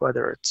cities,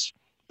 whether it's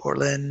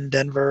Portland,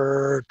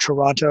 Denver,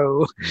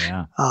 Toronto,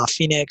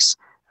 Phoenix.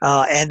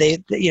 And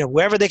they,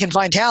 wherever they can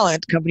find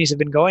talent, companies have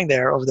been going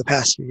there over the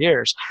past few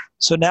years.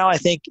 So now I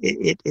think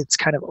it's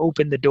kind of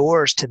opened the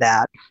doors to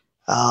that.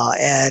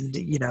 And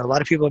a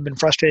lot of people have been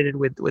frustrated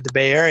with the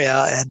Bay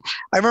Area. And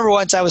I remember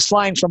once I was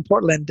flying from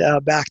Portland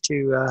back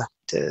to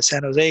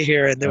San Jose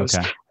here, and there was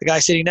a guy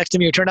sitting next to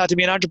me who turned out to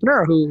be an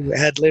entrepreneur who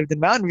had lived in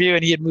Mountain View,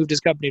 and he had moved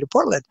his company to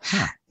Portland.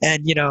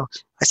 And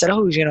I said,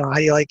 how do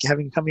you like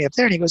having a company up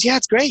there? And he goes, yeah,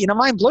 it's great.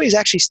 My employees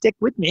actually stick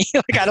with me.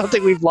 Like, I don't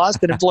think we've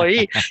lost an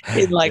employee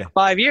in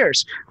 5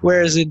 years.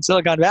 Whereas in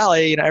Silicon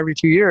Valley, every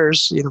 2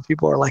 years,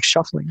 people are like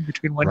shuffling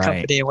between one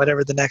company and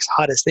whatever the next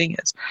hottest thing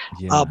is.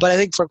 But I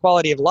think for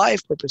quality of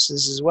life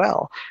purposes as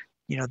well,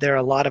 there are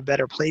a lot of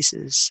better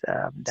places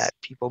that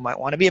people might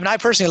want to be. I mean, I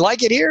personally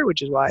like it here,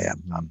 which is why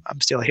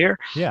I'm still here.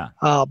 Yeah.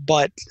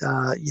 But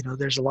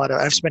there's a lot of,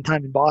 I've spent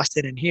time in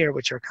Boston and here,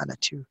 which are kind of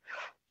two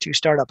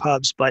startup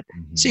hubs, but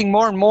seeing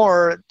more and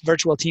more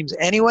virtual teams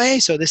anyway.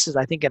 So this is,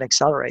 I think, going to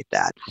accelerate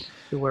that.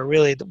 Where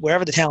really,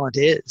 wherever the talent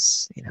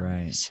is,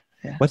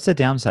 What's the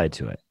downside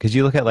to it? Because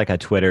you look at like a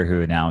Twitter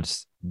who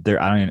announced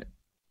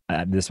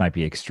this might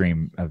be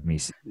extreme of me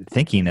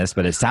thinking this,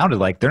 but it sounded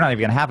like they're not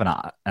even going to have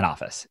an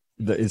office.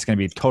 It's going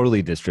to be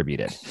totally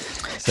distributed.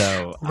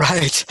 So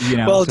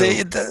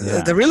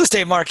the real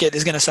estate market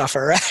is going to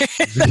suffer,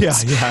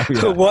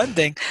 right? One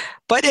thing,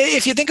 but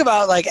if you think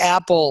about like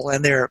Apple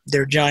and their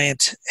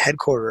giant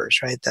headquarters,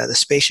 right, the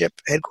spaceship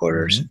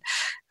headquarters,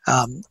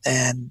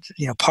 and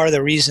part of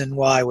the reason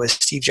why was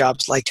Steve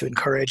Jobs liked to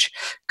encourage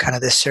kind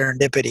of this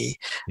serendipity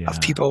of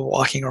people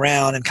walking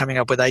around and coming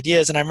up with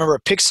ideas. And I remember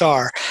at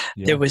Pixar,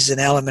 there was an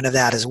element of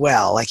that as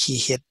well. Like he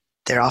had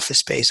their office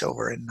space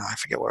over in, I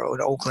forget where,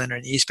 in Oakland or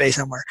in the East Bay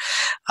somewhere,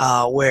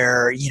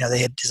 where, they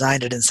had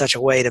designed it in such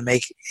a way to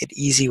make it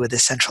easy with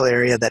this central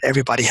area that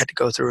everybody had to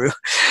go through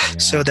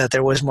so that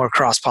there was more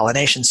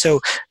cross-pollination.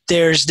 So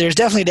there's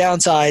definitely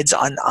downsides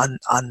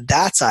on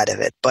that side of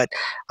it. But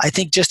I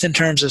think just in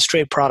terms of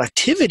straight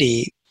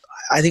productivity,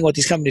 I think what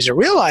these companies are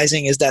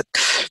realizing is that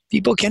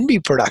people can be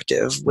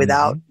productive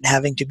without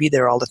having to be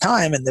there all the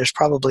time. And there's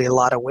probably a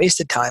lot of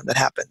wasted time that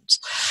happens,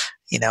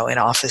 in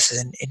offices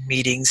and in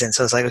meetings. And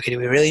so it's like, okay, do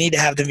we really need to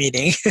have the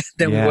meeting?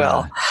 Then we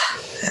will.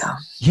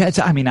 Yeah.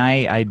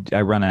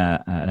 I run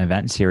an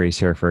event series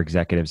here for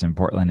executives in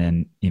Portland,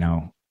 and,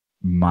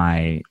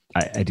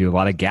 I do a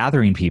lot of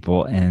gathering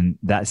people, and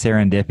that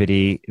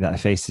serendipity, that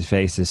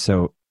face-to-face is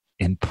so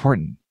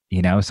important.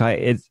 So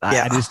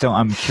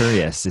I'm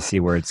curious to see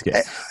where it's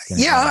going.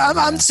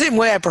 I'm the same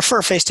way. I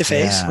prefer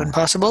face-to-face when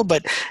possible,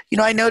 but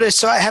I noticed,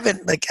 so I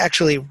haven't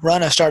actually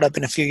run a startup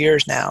in a few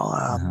years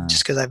now,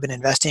 just because I've been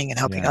investing and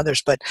helping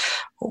others. But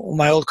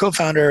my old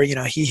co-founder,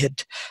 he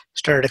had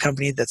started a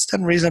company that's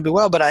done reasonably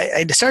well, but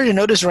I started to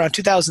notice around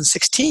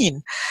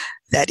 2016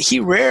 that he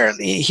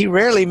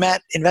rarely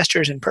met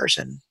investors in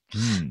person.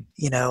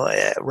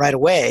 Right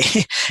away.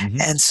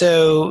 And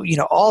so,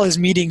 all his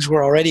meetings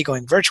were already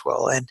going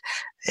virtual. And,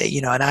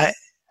 and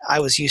I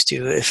was used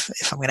to, if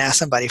I'm going to ask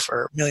somebody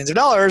for millions of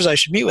dollars, I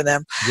should meet with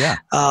them.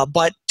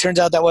 But turns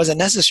out that wasn't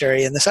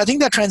necessary. And so I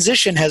think that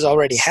transition has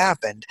already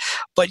happened.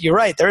 But you're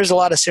right, there is a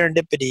lot of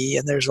serendipity,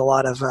 and there's a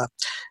lot of,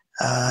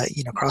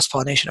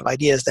 cross-pollination of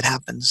ideas that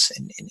happens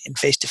in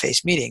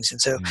face-to-face meetings.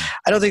 And so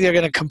I don't think they're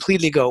going to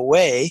completely go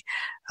away.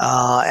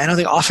 I don't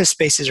think office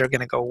spaces are going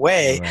to go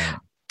away. Right.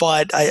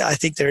 But I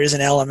think there is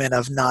an element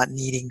of not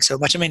needing so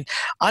much. I mean,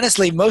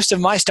 honestly, most of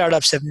my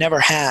startups have never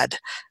had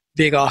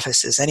big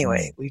offices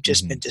anyway. We've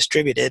just been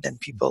distributed, and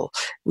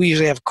we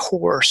usually have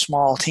core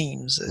small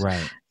teams,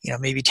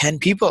 maybe 10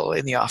 people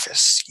in the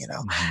office,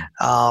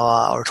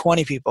 or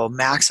 20 people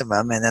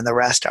maximum. And then the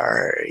rest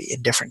are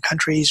in different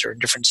countries or in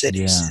different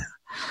cities.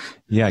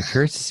 Yeah.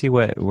 Curious to see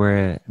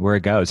where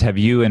it goes. Have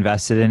you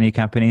invested in any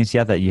companies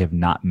yet that you have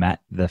not met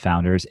the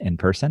founders in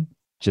person,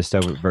 just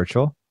over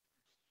virtual?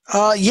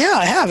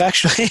 I have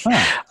actually.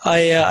 Huh.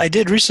 I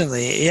did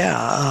recently.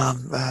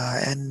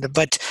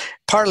 But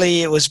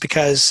partly it was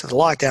because of the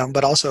lockdown,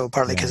 but also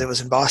partly because it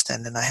was in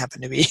Boston, and I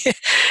happened to be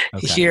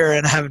here,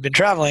 and I haven't been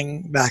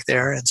traveling back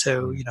there. And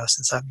so,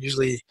 since I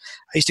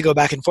used to go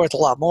back and forth a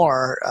lot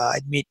more,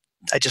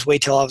 I just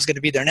wait till I was going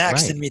to be there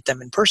next and meet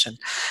them in person.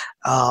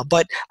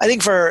 But I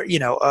think for,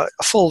 a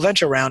full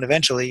venture round,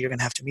 eventually you're going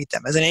to have to meet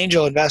them. As an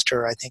angel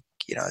investor, I think,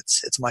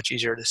 it's much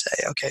easier to say,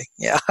 okay,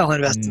 I'll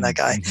invest in that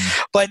guy.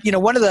 But,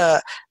 one of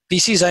the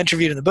VCs I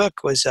interviewed in the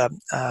book was a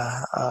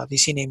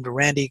VC named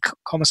Randy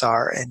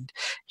Komisar, and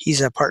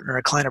he's a partner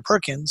at Kleiner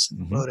Perkins,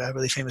 and wrote a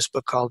really famous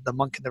book called The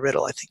Monk and the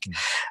Riddle, I think.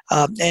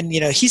 And,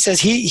 he says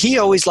he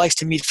always likes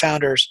to meet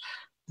founders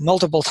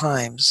multiple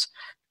times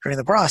during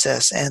the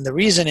process. And the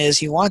reason is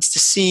he wants to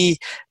see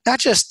not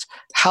just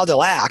how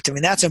they'll act. I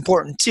mean, that's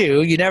important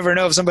too. You never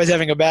know if somebody's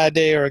having a bad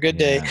day or a good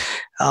day.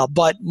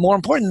 But more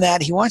important than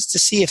that, he wants to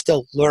see if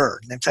they'll learn.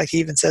 In fact, he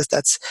even says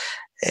that's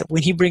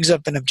when he brings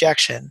up an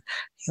objection,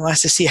 he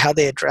wants to see how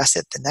they address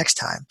it the next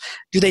time.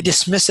 Do they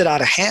dismiss it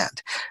out of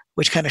hand?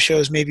 Which kind of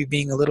shows maybe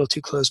being a little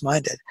too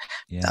close-minded.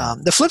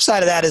 The flip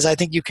side of that is I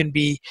think you can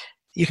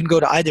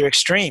go to either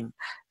extreme.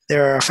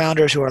 There are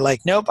founders who are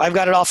like, nope, I've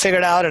got it all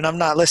figured out and I'm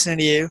not listening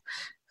to you.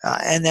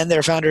 And then there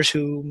are founders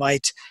who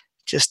might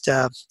just,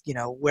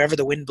 wherever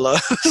the wind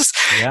blows,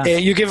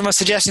 you give them a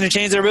suggestion to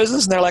change their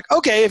business, and they're like,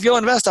 okay, if you'll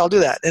invest, I'll do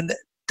that. And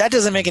that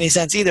doesn't make any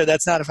sense either.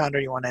 That's not a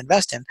founder you want to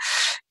invest in.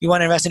 You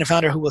want to invest in a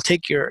founder who will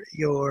take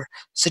your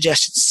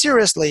suggestions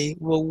seriously,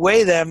 will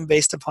weigh them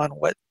based upon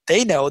what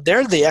they know.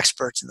 They're the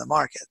experts in the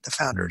market, the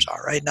founders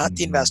are, right? Not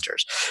the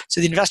investors. So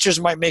the investors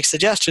might make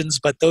suggestions,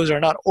 but those are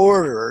not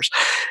orders.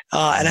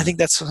 And I think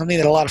that's something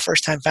that a lot of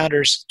first-time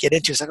founders get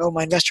into. It's like, oh,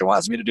 my investor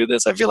wants me to do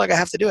this. I feel like I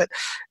have to do it.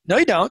 No,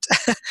 you don't.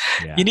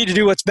 You need to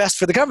do what's best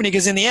for the company,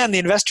 because in the end, the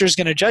investor is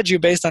going to judge you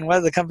based on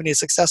whether the company is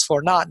successful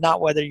or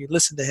not whether you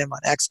listen to him on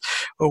X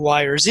or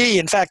Y or Z.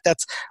 In fact,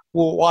 that's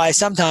why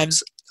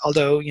sometimes,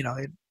 although,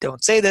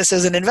 don't say this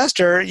as an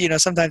investor,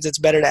 sometimes it's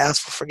better to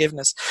ask for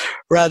forgiveness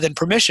rather than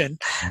permission,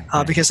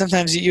 because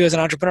sometimes you as an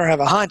entrepreneur have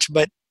a hunch,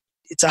 but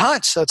it's a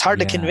hunch, so it's hard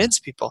to convince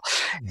people.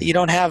 You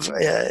don't have,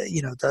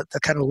 the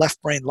kind of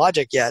left-brain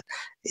logic yet.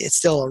 It's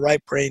still a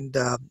right-brained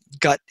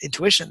gut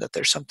intuition that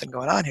there's something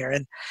going on here.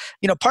 And,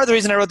 part of the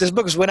reason I wrote this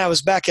book is when I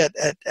was back at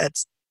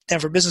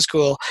Stanford Business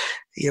School,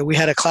 we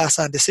had a class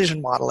on decision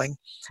modeling,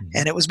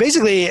 and it was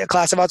basically a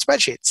class about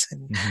spreadsheets.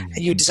 And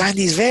you design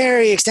these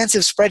very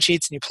extensive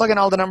spreadsheets, and you plug in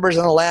all the numbers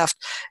on the left,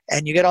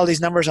 and you get all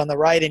these numbers on the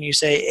right, and you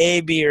say A,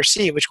 B, or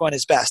C, which one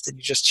is best? And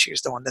you just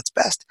choose the one that's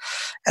best.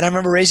 And I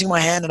remember raising my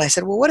hand, and I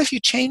said, well, what if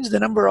you change the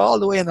number all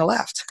the way on the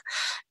left?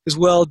 Because,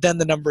 well, then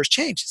the numbers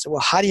change. So,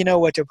 well, how do you know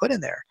what to put in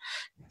there?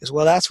 Because,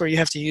 well, that's where you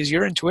have to use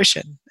your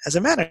intuition as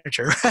a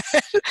manager.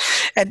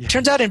 And it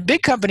turns out in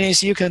big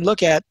companies, you can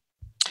look at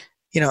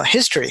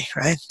history,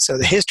 right? So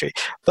the history.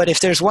 But if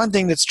there's one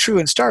thing that's true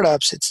in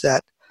startups, it's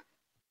that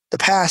the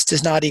past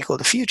does not equal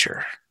the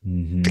future,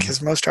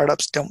 because most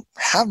startups don't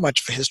have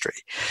much of a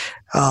history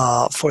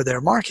for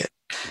their market.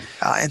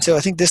 And so I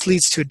think this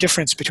leads to a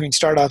difference between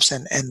startups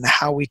and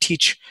how we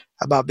teach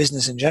about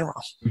business in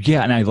general.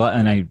 Yeah, and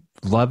I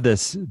love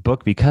this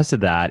book because of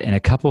that. And a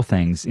couple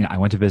things. I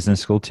went to business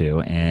school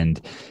too,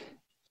 and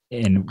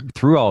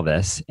through all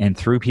this, and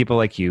through people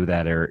like you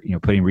that are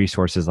putting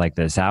resources like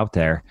this out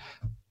there.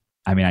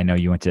 I mean, I know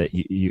you went to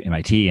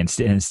MIT and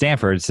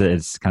Stanford, so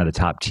it's kind of the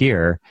top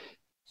tier.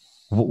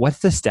 What's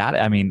the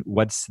status? I mean,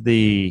 what's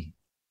the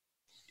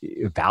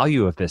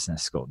value of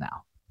business school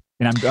now?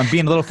 And I'm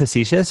being a little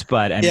facetious,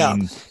 but I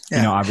mean,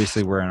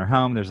 obviously we're in our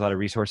home. There's a lot of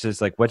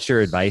resources. Like, what's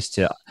your advice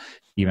to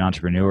even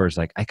entrepreneurs?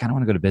 Like, I kind of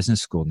want to go to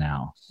business school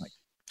now. Like,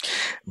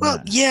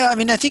 I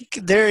mean, I think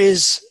there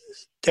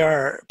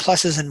are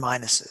pluses and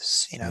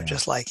minuses,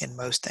 just like in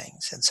most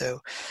things. And so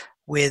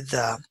with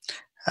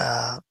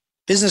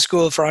business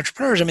school for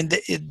entrepreneurs, I mean,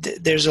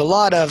 there's a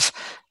lot of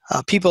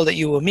people that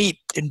you will meet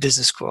in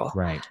business school.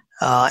 Right.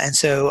 And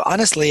so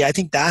honestly, I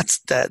think that's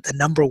the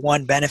number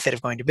one benefit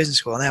of going to business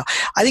school. Now,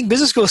 I think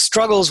business school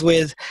struggles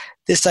with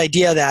this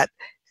idea that,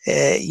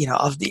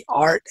 of the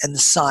art and the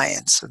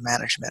science of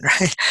management,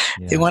 right?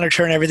 Yeah. They want to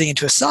turn everything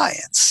into a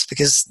science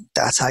because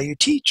that's how you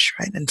teach,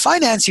 right? In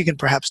finance, you can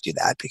perhaps do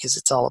that because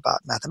it's all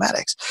about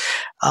mathematics.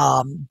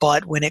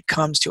 But when it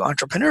comes to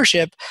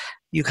entrepreneurship,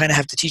 you kind of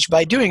have to teach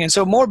by doing. And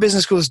so more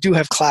business schools do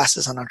have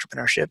classes on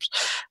entrepreneurship.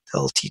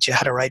 They'll teach you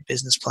how to write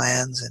business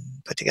plans and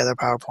put together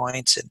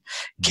PowerPoints and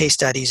case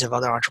studies of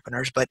other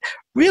entrepreneurs. But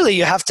really,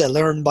 you have to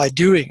learn by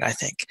doing, I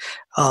think.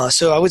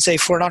 So I would say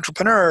for an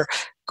entrepreneur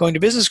going to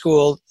business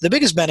school, the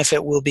biggest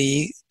benefit will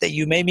be that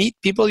you may meet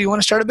people you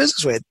want to start a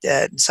business with.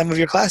 Some of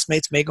your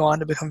classmates may go on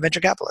to become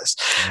venture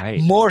capitalists, right?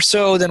 More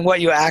so than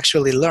what you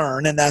actually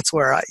learn. And that's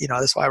where,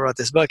 that's why I wrote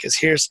this book, is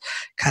here's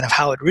kind of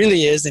how it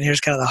really is. And here's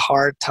kind of the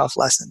hard, tough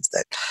lessons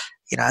that,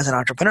 as an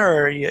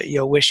entrepreneur,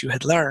 you'll wish you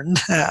had learned.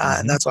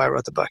 And that's why I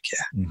wrote the book.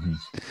 Yeah. Mm-hmm.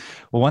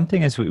 Well, one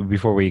thing is,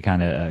 before we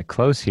kind of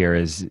close here,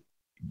 is,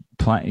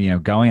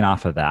 going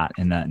off of that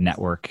in the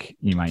network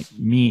you might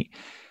meet,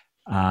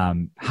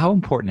 how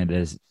important it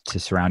is to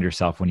surround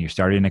yourself when you're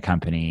starting a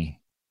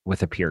company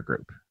with a peer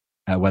group,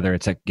 whether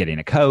it's getting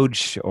a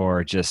coach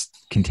or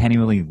just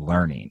continually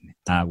learning,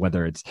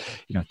 whether it's,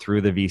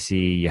 through the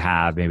VC you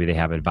have, maybe they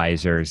have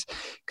advisors,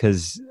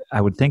 because I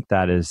would think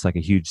that is like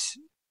a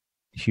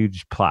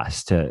huge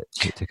plus to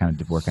kind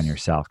of work on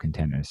yourself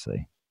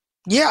continuously.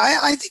 Yeah,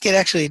 I think it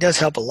actually does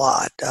help a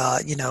lot,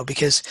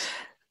 because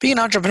being an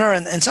entrepreneur,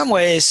 in some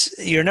ways,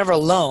 you're never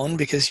alone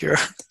because you're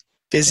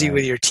busy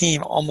with your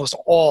team almost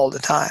all the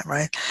time,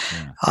 right?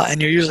 Yeah.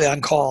 And you're usually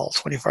on call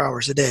 24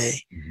 hours a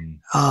day.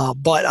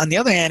 But on the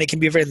other hand, it can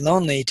be very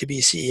lonely to be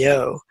a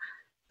CEO.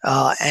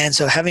 And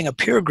so having a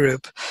peer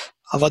group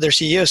of other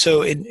CEOs.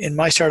 So in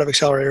my startup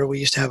accelerator, we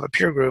used to have a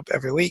peer group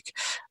every week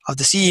of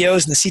the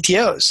CEOs and the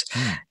CTOs.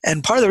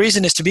 And part of the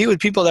reason is to be with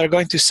people that are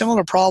going through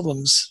similar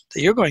problems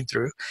that you're going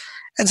through.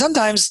 And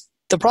sometimes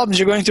the problems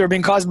you're going through are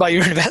being caused by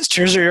your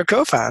investors or your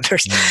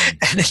co-founders.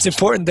 And it's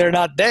important they're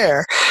not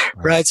there,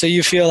 right? So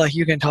you feel like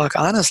you can talk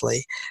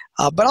honestly.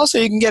 But also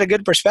you can get a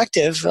good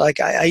perspective.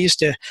 Like I used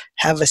to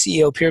have a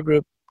CEO peer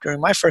group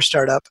during my first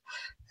startup.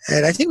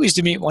 And I think we used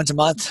to meet once a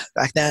month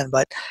back then.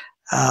 But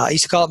I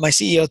used to call it my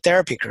CEO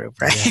therapy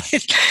group, right?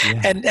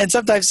 Yeah. And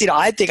sometimes,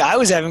 I think I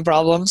was having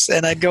problems,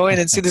 and I'd go in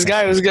and see this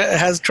guy who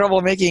has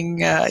trouble making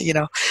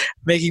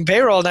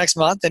payroll next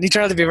month, and he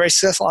turned out to be a very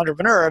successful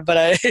entrepreneur.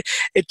 But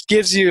it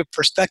gives you a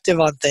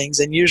perspective on things,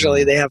 and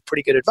usually they have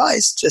pretty good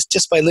advice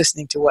just by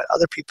listening to what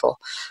other people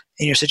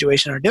in your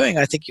situation are doing.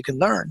 I think you can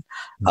learn,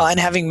 and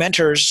having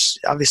mentors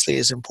obviously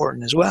is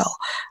important as well.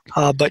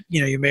 But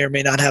you may or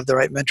may not have the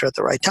right mentor at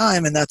the right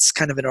time, and that's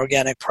kind of an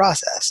organic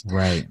process.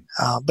 Right.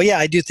 But yeah,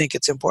 I do think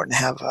it's important to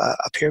have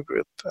a peer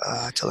group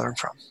to learn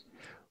from.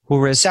 Well,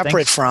 Riz,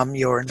 separate from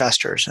your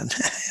investors. And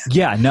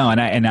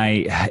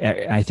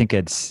I think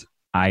that's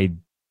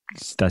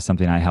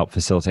something I help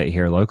facilitate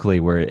here locally,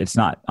 where it's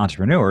not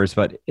entrepreneurs,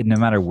 but no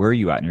matter where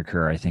you are in your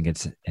career, I think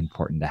it's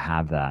important to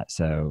have that.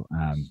 So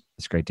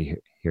it's great to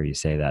hear you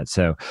say that.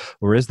 So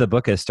where is the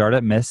book? Is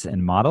Startup Myths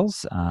and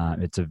Models.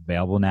 It's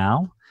available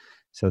now.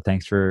 So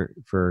thanks for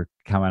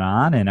coming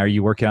on. And are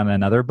you working on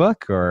another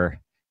book or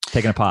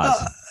taking a pause?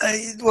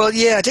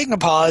 Taking a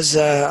pause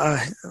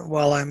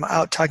while I'm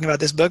out talking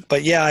about this book.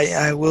 But yeah,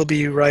 I will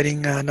be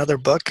writing another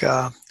book,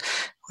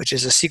 which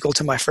is a sequel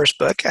to my first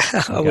book,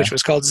 which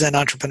was called Zen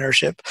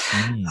Entrepreneurship.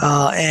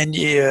 And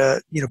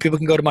people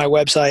can go to my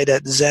website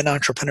at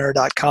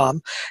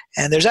zenentrepreneur.com.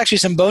 And there's actually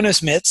some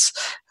bonus myths,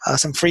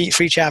 some free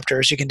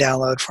chapters you can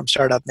download from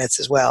Startup Myths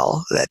as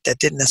well that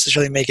didn't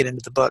necessarily make it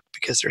into the book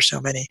because there's so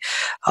many.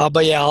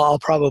 But yeah, I'll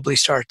probably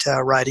start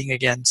writing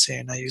again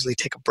soon. I usually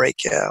take a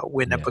break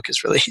when a book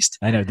is released.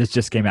 I know this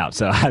just came out,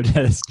 so I'm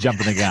just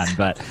jumping the gun.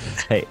 But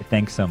hey,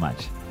 thanks so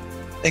much.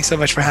 Thanks so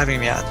much for having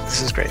me on.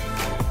 This is great.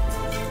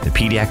 The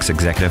PDX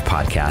Executive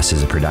Podcast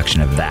is a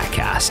production of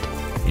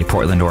ThatCast, a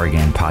Portland,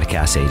 Oregon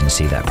podcast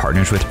agency that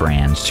partners with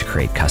brands to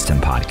create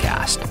custom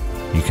podcasts.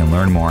 You can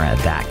learn more at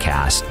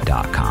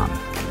thatcast.com.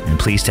 And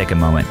please take a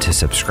moment to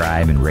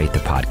subscribe and rate the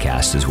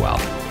podcast as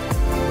well.